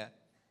didn't mean that.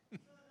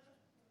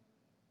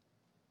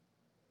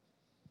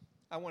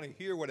 I want to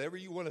hear whatever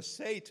you want to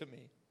say to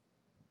me.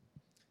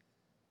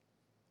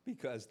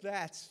 Because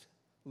that's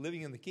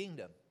living in the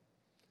kingdom.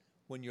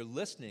 When you're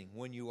listening,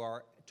 when you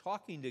are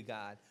talking to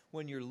God,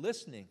 when you're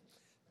listening,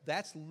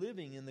 that's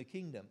living in the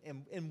kingdom.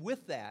 And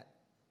with that,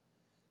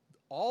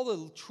 all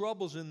the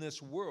troubles in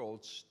this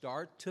world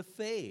start to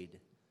fade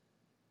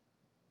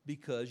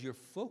because you're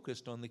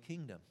focused on the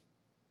kingdom.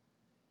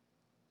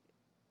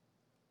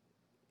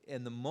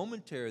 And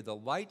the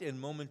light and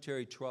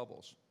momentary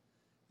troubles.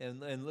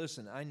 And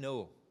listen, I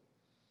know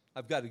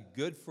I've got a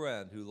good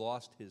friend who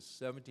lost his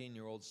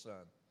 17-year-old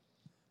son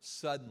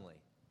suddenly,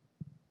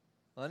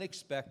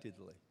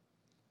 unexpectedly.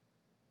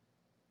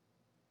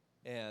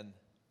 And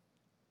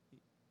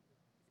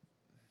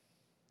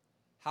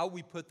how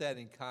we put that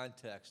in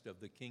context of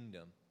the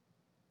kingdom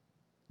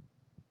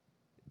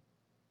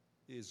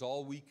is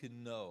all we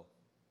can know,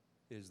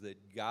 is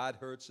that God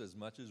hurts as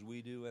much as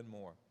we do and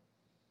more.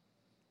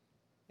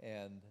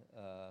 And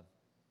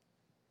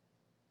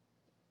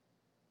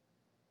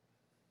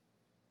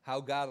how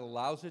God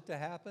allows it to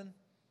happen,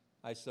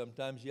 I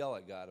sometimes yell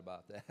at God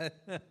about that.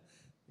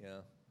 You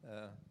know,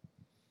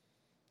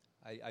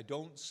 I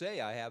don't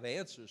say I have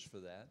answers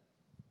for that.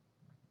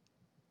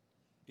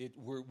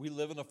 We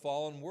live in a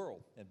fallen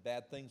world, and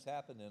bad things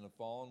happen in a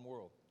fallen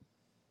world.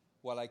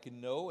 What I can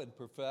know and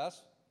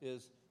profess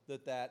is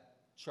that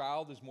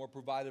child is more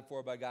provided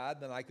for by God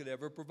than I could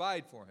ever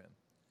provide for him.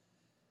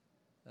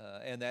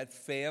 And that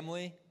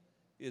family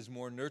is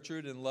more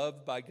nurtured and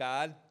loved by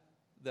God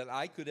than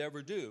I could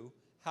ever do.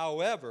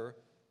 However,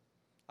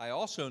 I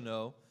also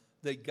know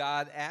that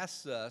God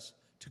asks us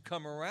to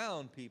come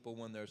around people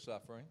when they're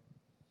suffering.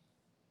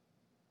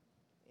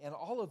 And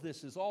all of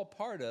this is all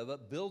part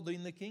of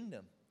building the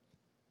kingdom.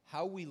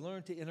 How we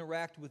learn to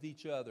interact with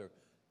each other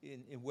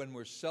when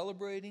we're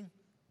celebrating,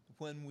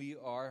 when we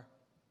are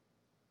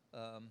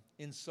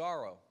in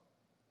sorrow.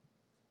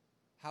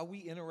 How we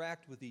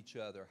interact with each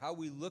other, how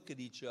we look at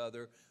each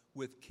other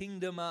with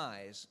kingdom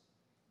eyes.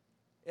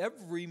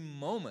 Every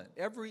moment,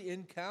 every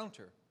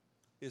encounter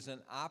is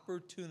an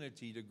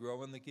opportunity to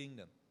grow in the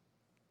kingdom.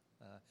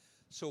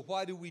 So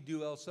why do we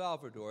do El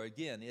Salvador?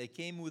 Again, it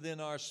came within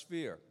our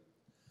sphere.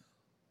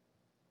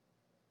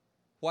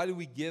 Why do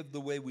we give the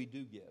way we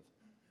do give?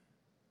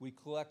 We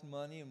collect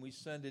money and we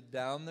send it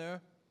down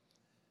there,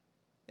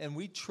 and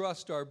we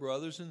trust our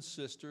brothers and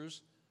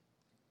sisters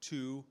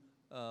to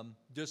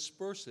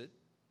disperse it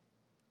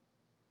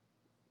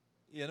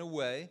in a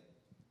way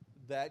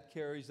that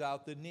carries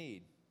out the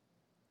need.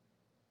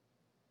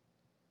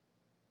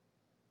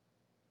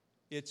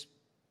 It's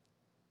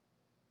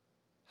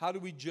how do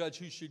we judge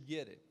who should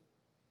get it?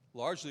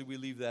 Largely, we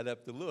leave that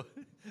up to Lewis,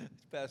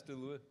 Pastor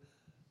Lewis.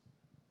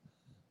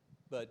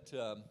 But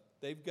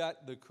they've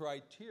got the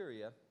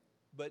criteria.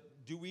 But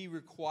do we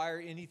require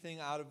anything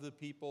out of the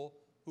people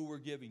who we're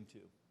giving to?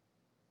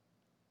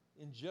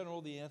 In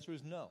general, the answer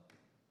is no.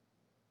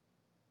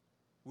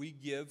 We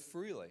give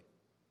freely.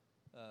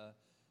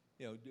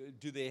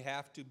 Do they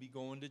have to be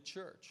going to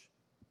church?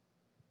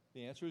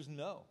 The answer is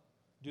no.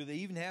 Do they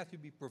even have to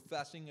be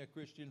professing a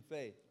Christian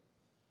faith?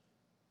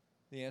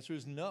 The answer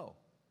is no.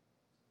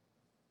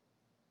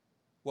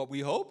 What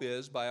we hope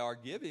is by our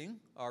giving,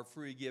 our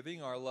free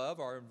giving, our love,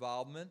 our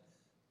involvement,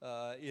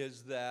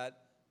 is that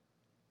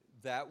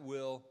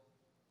will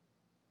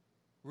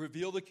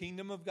reveal the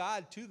kingdom of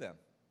God to them,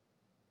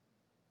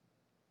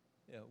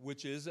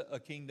 which is a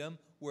kingdom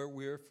where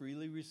we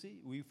freely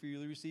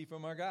receive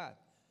from our God.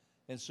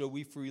 And so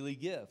we freely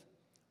give.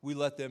 We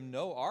let them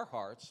know our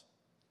hearts.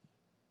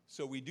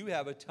 So we do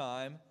have a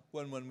time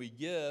when we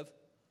give,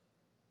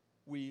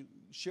 we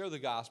share the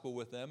gospel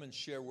with them and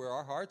share where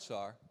our hearts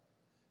are.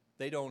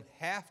 They don't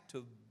have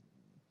to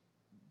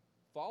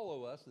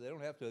follow us. They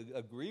don't have to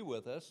agree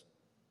with us.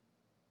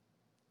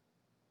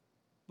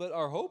 But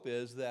our hope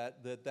is that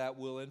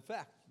will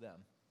infect them,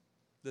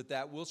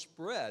 that will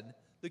spread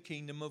the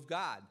kingdom of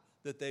God,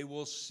 that they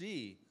will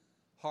see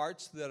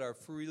hearts that are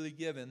freely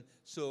given,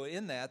 so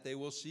in that they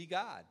will see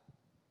God.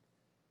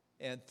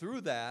 And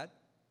through that,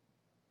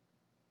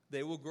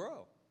 they will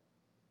grow.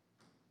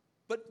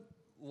 But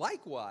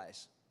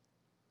likewise,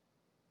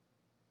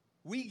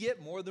 we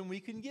get more than we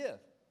can give.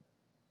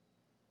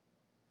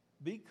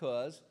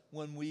 Because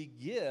when we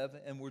give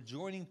and we're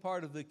joining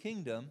part of the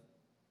kingdom,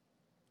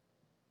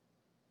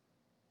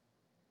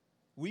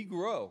 we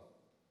grow,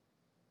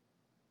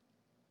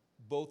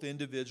 both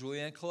individually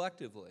and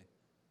collectively.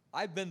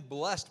 I've been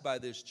blessed by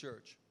this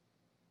church.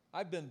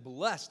 I've been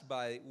blessed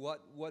by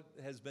what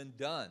has been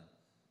done,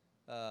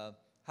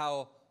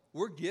 how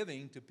we're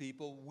giving to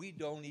people we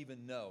don't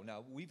even know.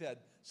 Now,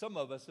 some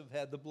of us have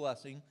had the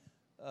blessing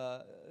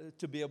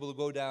to be able to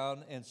go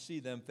down and see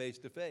them face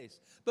to face.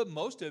 But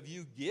most of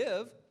you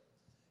give,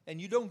 and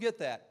you don't get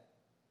that.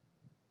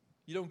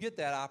 You don't get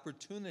that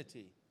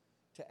opportunity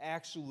to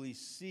actually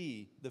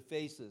see the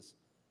faces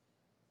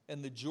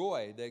and the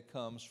joy that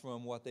comes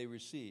from what they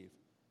receive.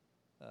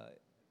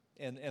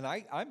 And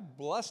I'm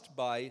blessed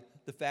by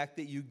the fact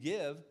that you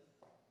give,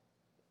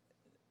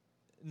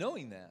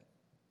 knowing that.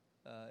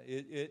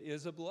 It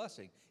is a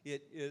blessing.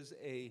 It is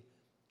an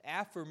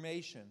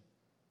affirmation.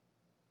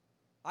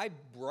 I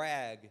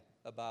brag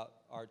about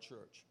our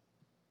church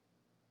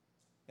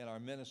and our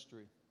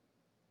ministry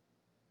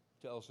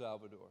to El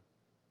Salvador.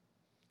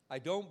 I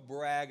don't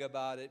brag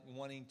about it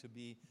wanting to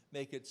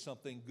make it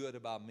something good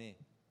about me.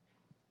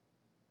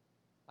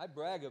 I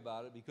brag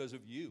about it because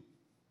of you.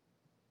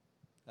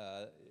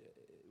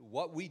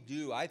 What we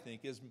do, I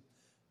think,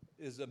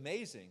 is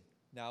amazing.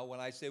 Now, when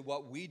I say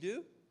what we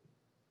do,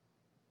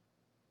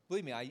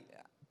 believe me,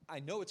 I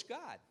know it's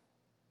God.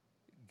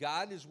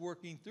 God is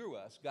working through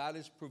us. God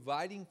is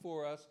providing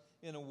for us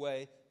in a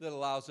way that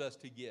allows us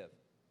to give.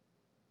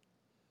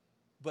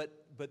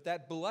 But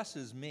that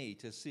blesses me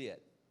to see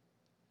it.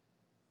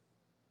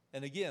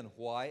 And again,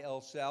 why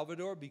El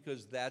Salvador?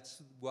 Because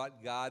that's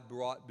what God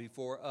brought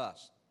before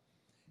us.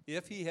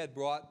 If he had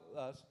brought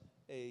us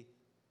a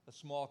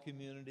small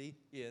community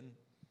in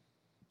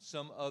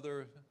some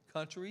other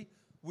country,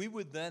 we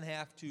would then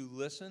have to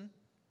listen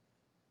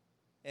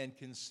and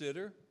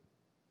consider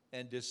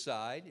and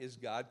decide, is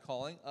God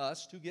calling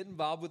us to get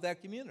involved with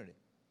that community?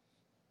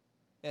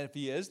 And if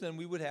he is, then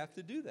we would have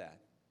to do that.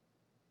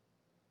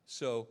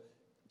 So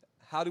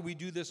how do we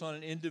do this on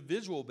an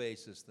individual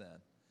basis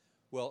then?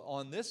 Well,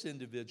 on this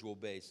individual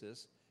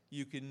basis,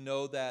 you can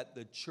know that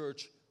the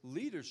church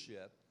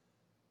leadership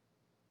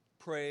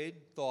prayed,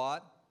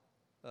 thought,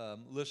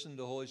 listened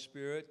to the Holy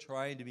Spirit,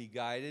 trying to be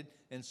guided,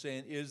 and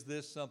saying, is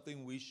this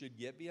something we should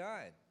get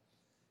behind?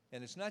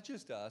 And it's not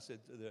just us,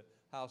 the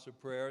House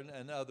of Prayer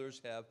and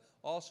others have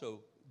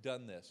also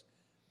done this.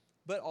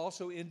 But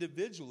also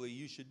individually,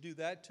 you should do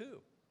that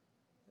too.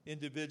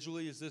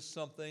 Individually, is this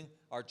something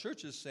our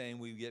church is saying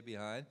we get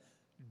behind?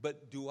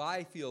 But do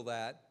I feel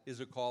that is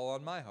a call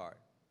on my heart?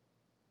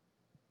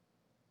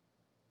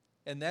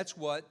 And that's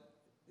what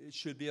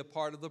should be a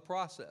part of the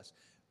process.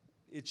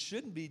 It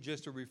shouldn't be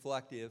just a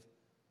reflective,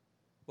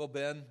 well,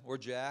 Ben or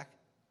Jack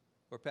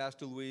or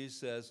Pastor Louise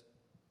says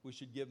we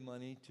should give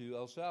money to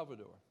El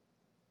Salvador.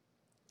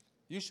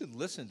 You should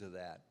listen to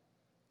that,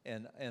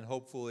 and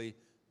hopefully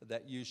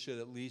that you should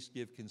at least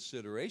give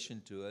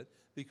consideration to it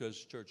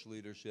because church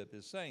leadership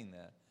is saying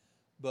that.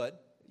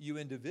 But you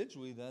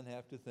individually then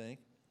have to think,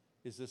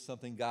 is this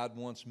something God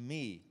wants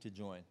me to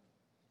join?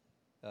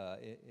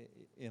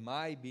 Am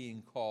I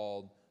being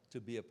called to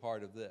be a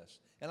part of this?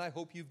 And I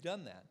hope you've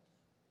done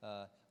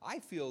that. I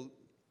feel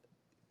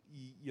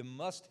you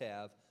must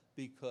have,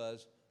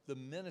 because the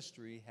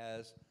ministry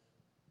has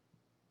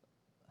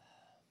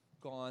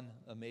gone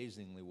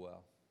amazingly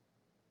well.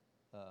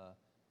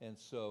 And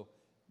so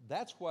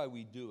that's why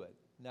we do it.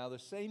 Now, the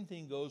same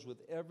thing goes with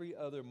every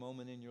other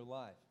moment in your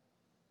life.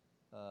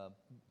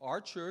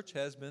 Our church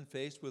has been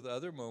faced with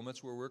other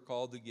moments where we're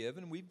called to give,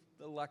 and we've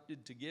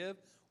elected to give,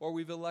 or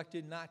we've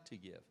elected not to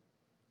give.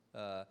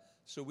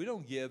 So we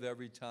don't give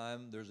every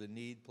time there's a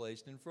need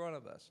placed in front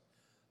of us.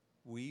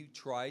 We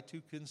try to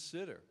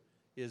consider,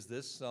 is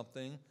this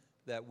something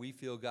that we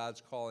feel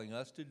God's calling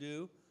us to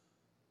do?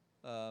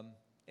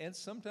 And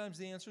sometimes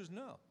the answer is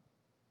no.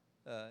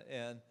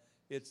 And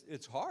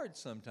it's hard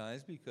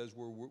sometimes because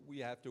we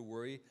have to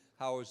worry,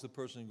 how is the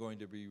person going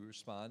to be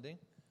responding?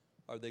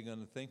 Are they going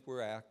to think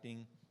we're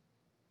acting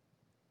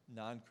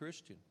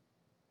non-Christian?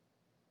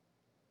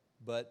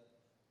 But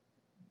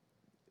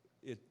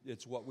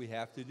it's what we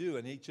have to do,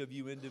 and each of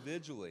you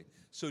individually.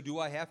 So do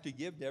I have to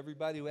give to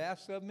everybody who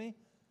asks of me?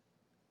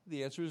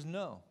 The answer is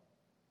no.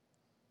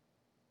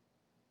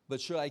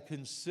 But should I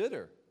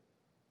consider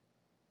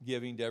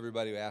giving to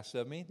everybody who asks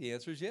of me? The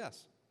answer is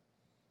yes.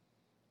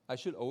 I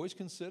should always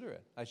consider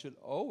it. I should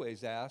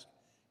always ask,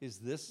 is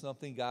this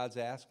something God's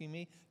asking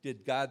me?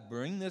 Did God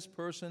bring this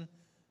person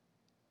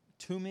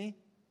to me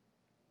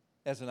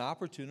as an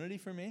opportunity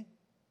for me?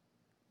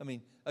 I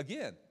mean,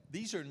 again,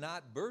 these are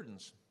not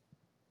burdens.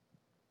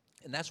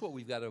 And that's what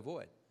we've got to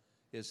avoid,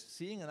 is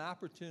seeing an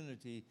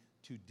opportunity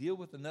to deal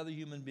with another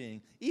human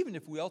being, even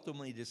if we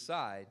ultimately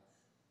decide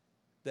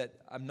that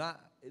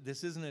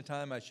this isn't a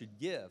time I should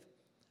give.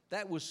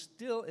 That was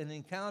still an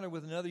encounter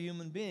with another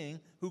human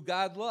being who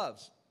God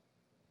loves.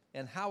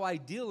 And how I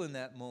deal in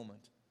that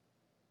moment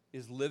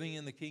is living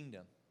in the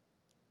kingdom.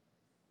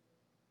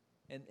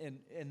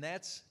 And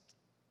that's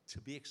to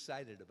be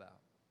excited about.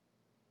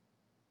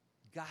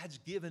 God's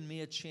given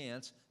me a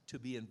chance to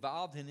be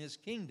involved in his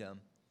kingdom.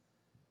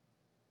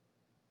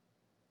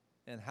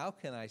 And how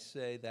can I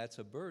say that's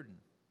a burden?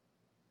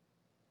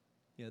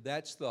 You know,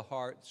 that's the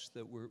hearts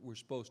that we're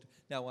supposed to.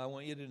 Now, I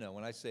want you to know,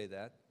 when I say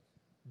that,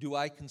 do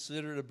I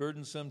consider it a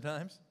burden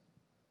sometimes?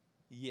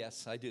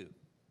 Yes, I do,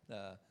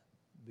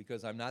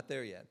 because I'm not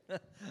there yet.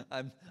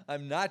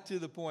 I'm not to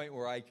the point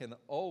where I can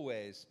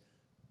always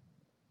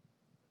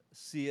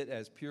see it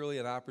as purely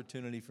an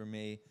opportunity for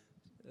me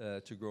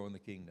to grow in the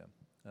kingdom.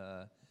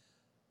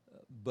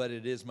 But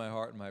it is my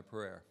heart and my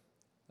prayer.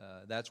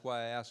 That's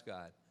why I ask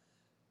God,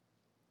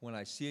 when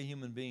I see a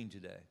human being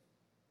today,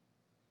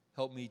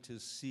 help me to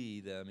see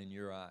them in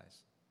your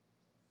eyes.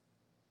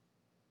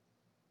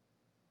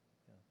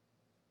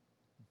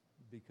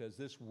 Because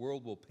this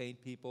world will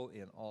paint people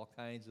in all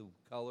kinds of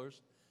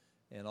colors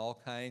and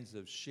all kinds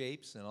of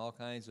shapes and all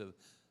kinds of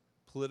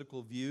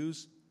political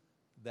views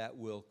that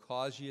will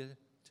cause you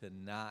to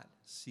not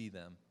see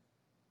them.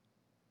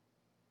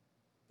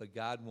 But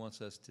God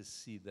wants us to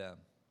see them.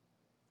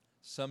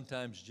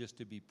 Sometimes just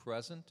to be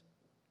present,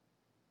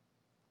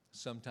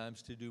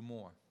 sometimes to do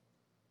more.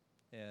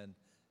 And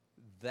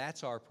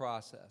that's our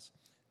process.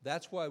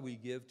 That's why we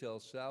give to El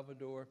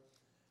Salvador.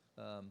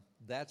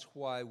 That's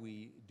why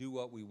we do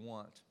what we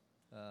want.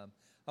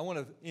 I want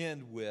to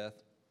end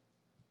with,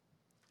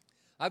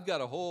 I've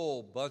got a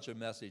whole bunch of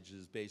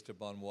messages based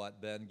upon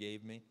what Ben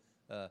gave me.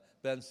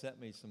 Ben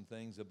sent me some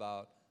things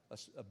about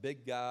a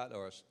big God,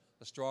 or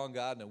a strong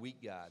God and a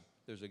weak God.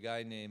 There's a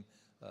guy named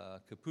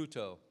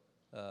Caputo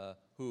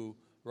who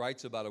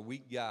writes about a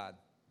weak God.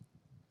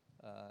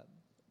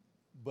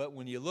 But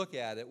when you look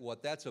at it,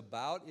 what that's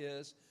about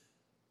is,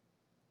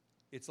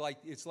 it's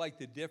like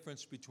the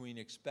difference between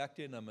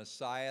expecting a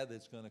Messiah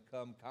that's going to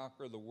come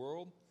conquer the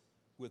world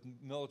with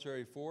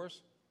military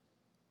force,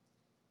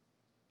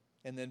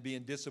 and then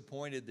being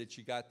disappointed that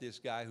you got this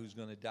guy who's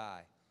going to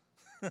die.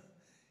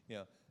 You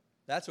know,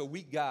 that's a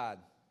weak God.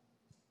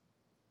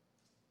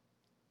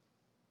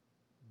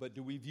 But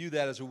do we view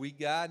that as a weak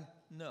God?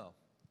 No,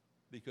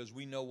 because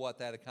we know what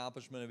that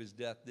accomplishment of his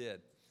death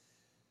did.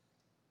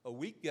 A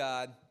weak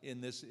God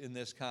in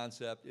this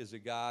concept is a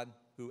God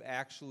who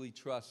actually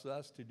trusts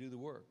us to do the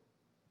work,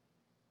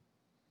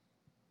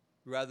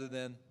 rather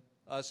than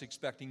us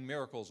expecting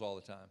miracles all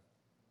the time.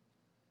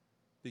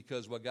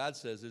 Because what God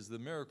says is the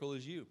miracle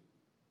is you.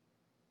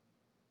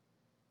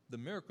 The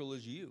miracle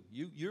is you.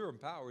 You're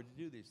empowered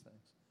to do these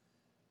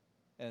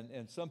things.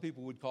 And some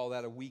people would call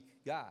that a weak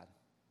God.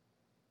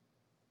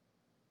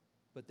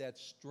 But that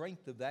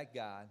strength of that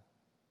God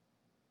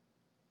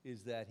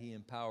is that he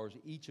empowers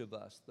each of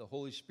us, the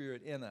Holy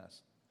Spirit in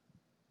us,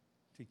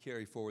 to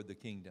carry forward the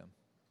kingdom.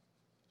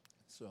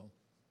 So,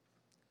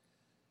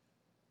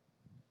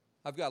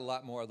 I've got a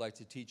lot more I'd like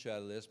to teach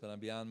out of this, but I'm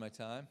beyond my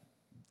time.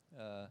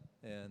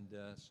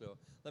 So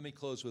let me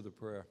close with a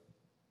prayer.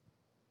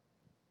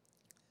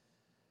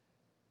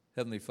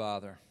 Heavenly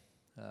Father,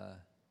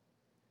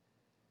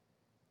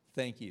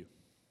 thank you.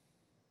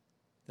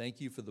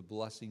 Thank you for the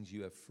blessings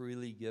you have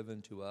freely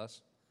given to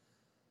us.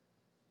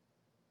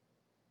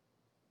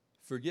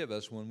 Forgive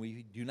us when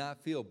we do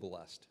not feel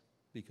blessed,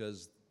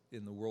 because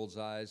in the world's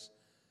eyes,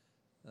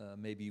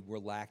 maybe we're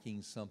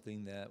lacking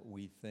something that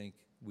we think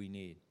we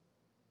need.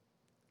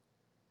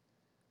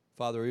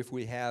 Father, if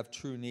we have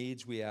true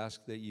needs, we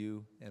ask that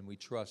you, and we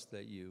trust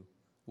that you,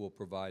 will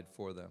provide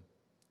for them.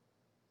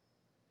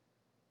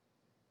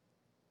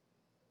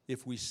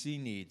 If we see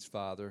needs,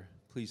 Father,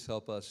 please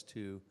help us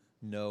to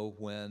know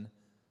when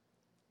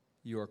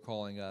you are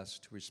calling us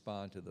to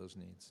respond to those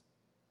needs.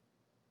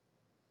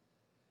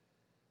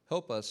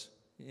 Help us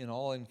in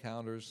all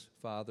encounters,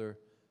 Father,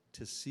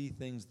 to see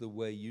things the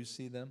way you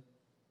see them,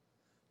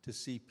 to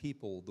see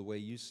people the way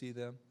you see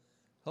them.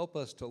 Help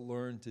us to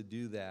learn to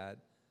do that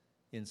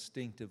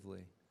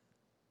instinctively,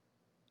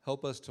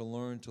 Help us to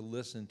learn to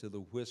listen to the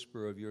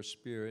whisper of your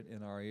Spirit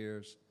in our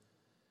ears.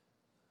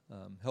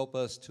 Help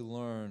us to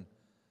learn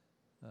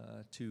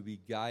to be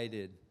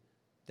guided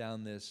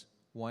down this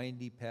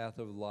windy path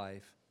of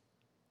life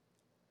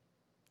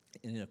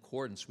in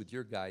accordance with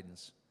your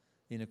guidance,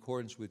 in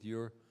accordance with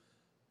your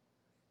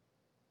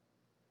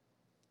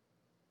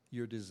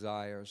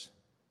desires.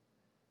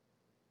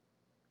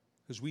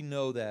 Because we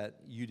know that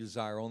you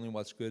desire only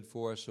what's good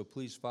for us. So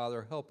please,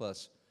 Father, help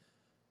us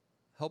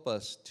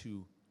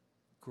to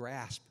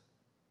grasp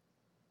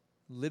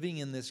living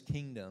in this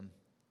kingdom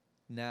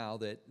now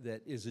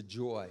that is a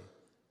joy,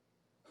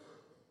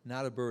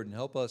 not a burden.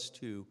 Help us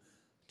to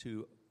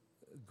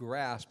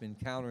grasp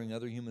encountering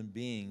other human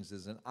beings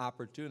as an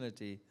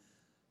opportunity,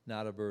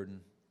 not a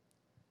burden.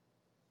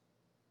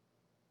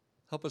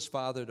 Help us,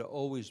 Father, to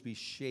always be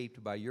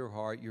shaped by your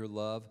heart, your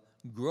love.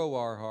 Grow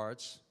our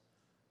hearts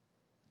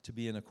to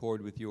be in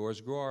accord with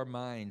yours. Grow our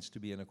minds to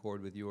be in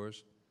accord with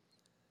yours.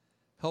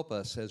 Help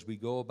us as we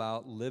go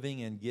about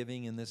living and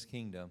giving in this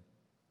kingdom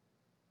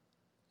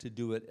to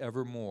do it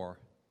ever more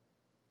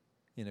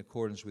in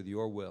accordance with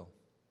your will.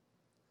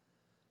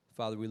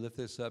 Father, we lift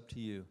this up to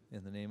you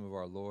in the name of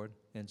our Lord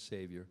and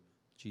Savior,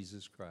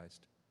 Jesus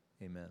Christ.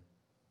 Amen.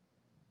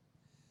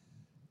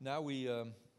 Now we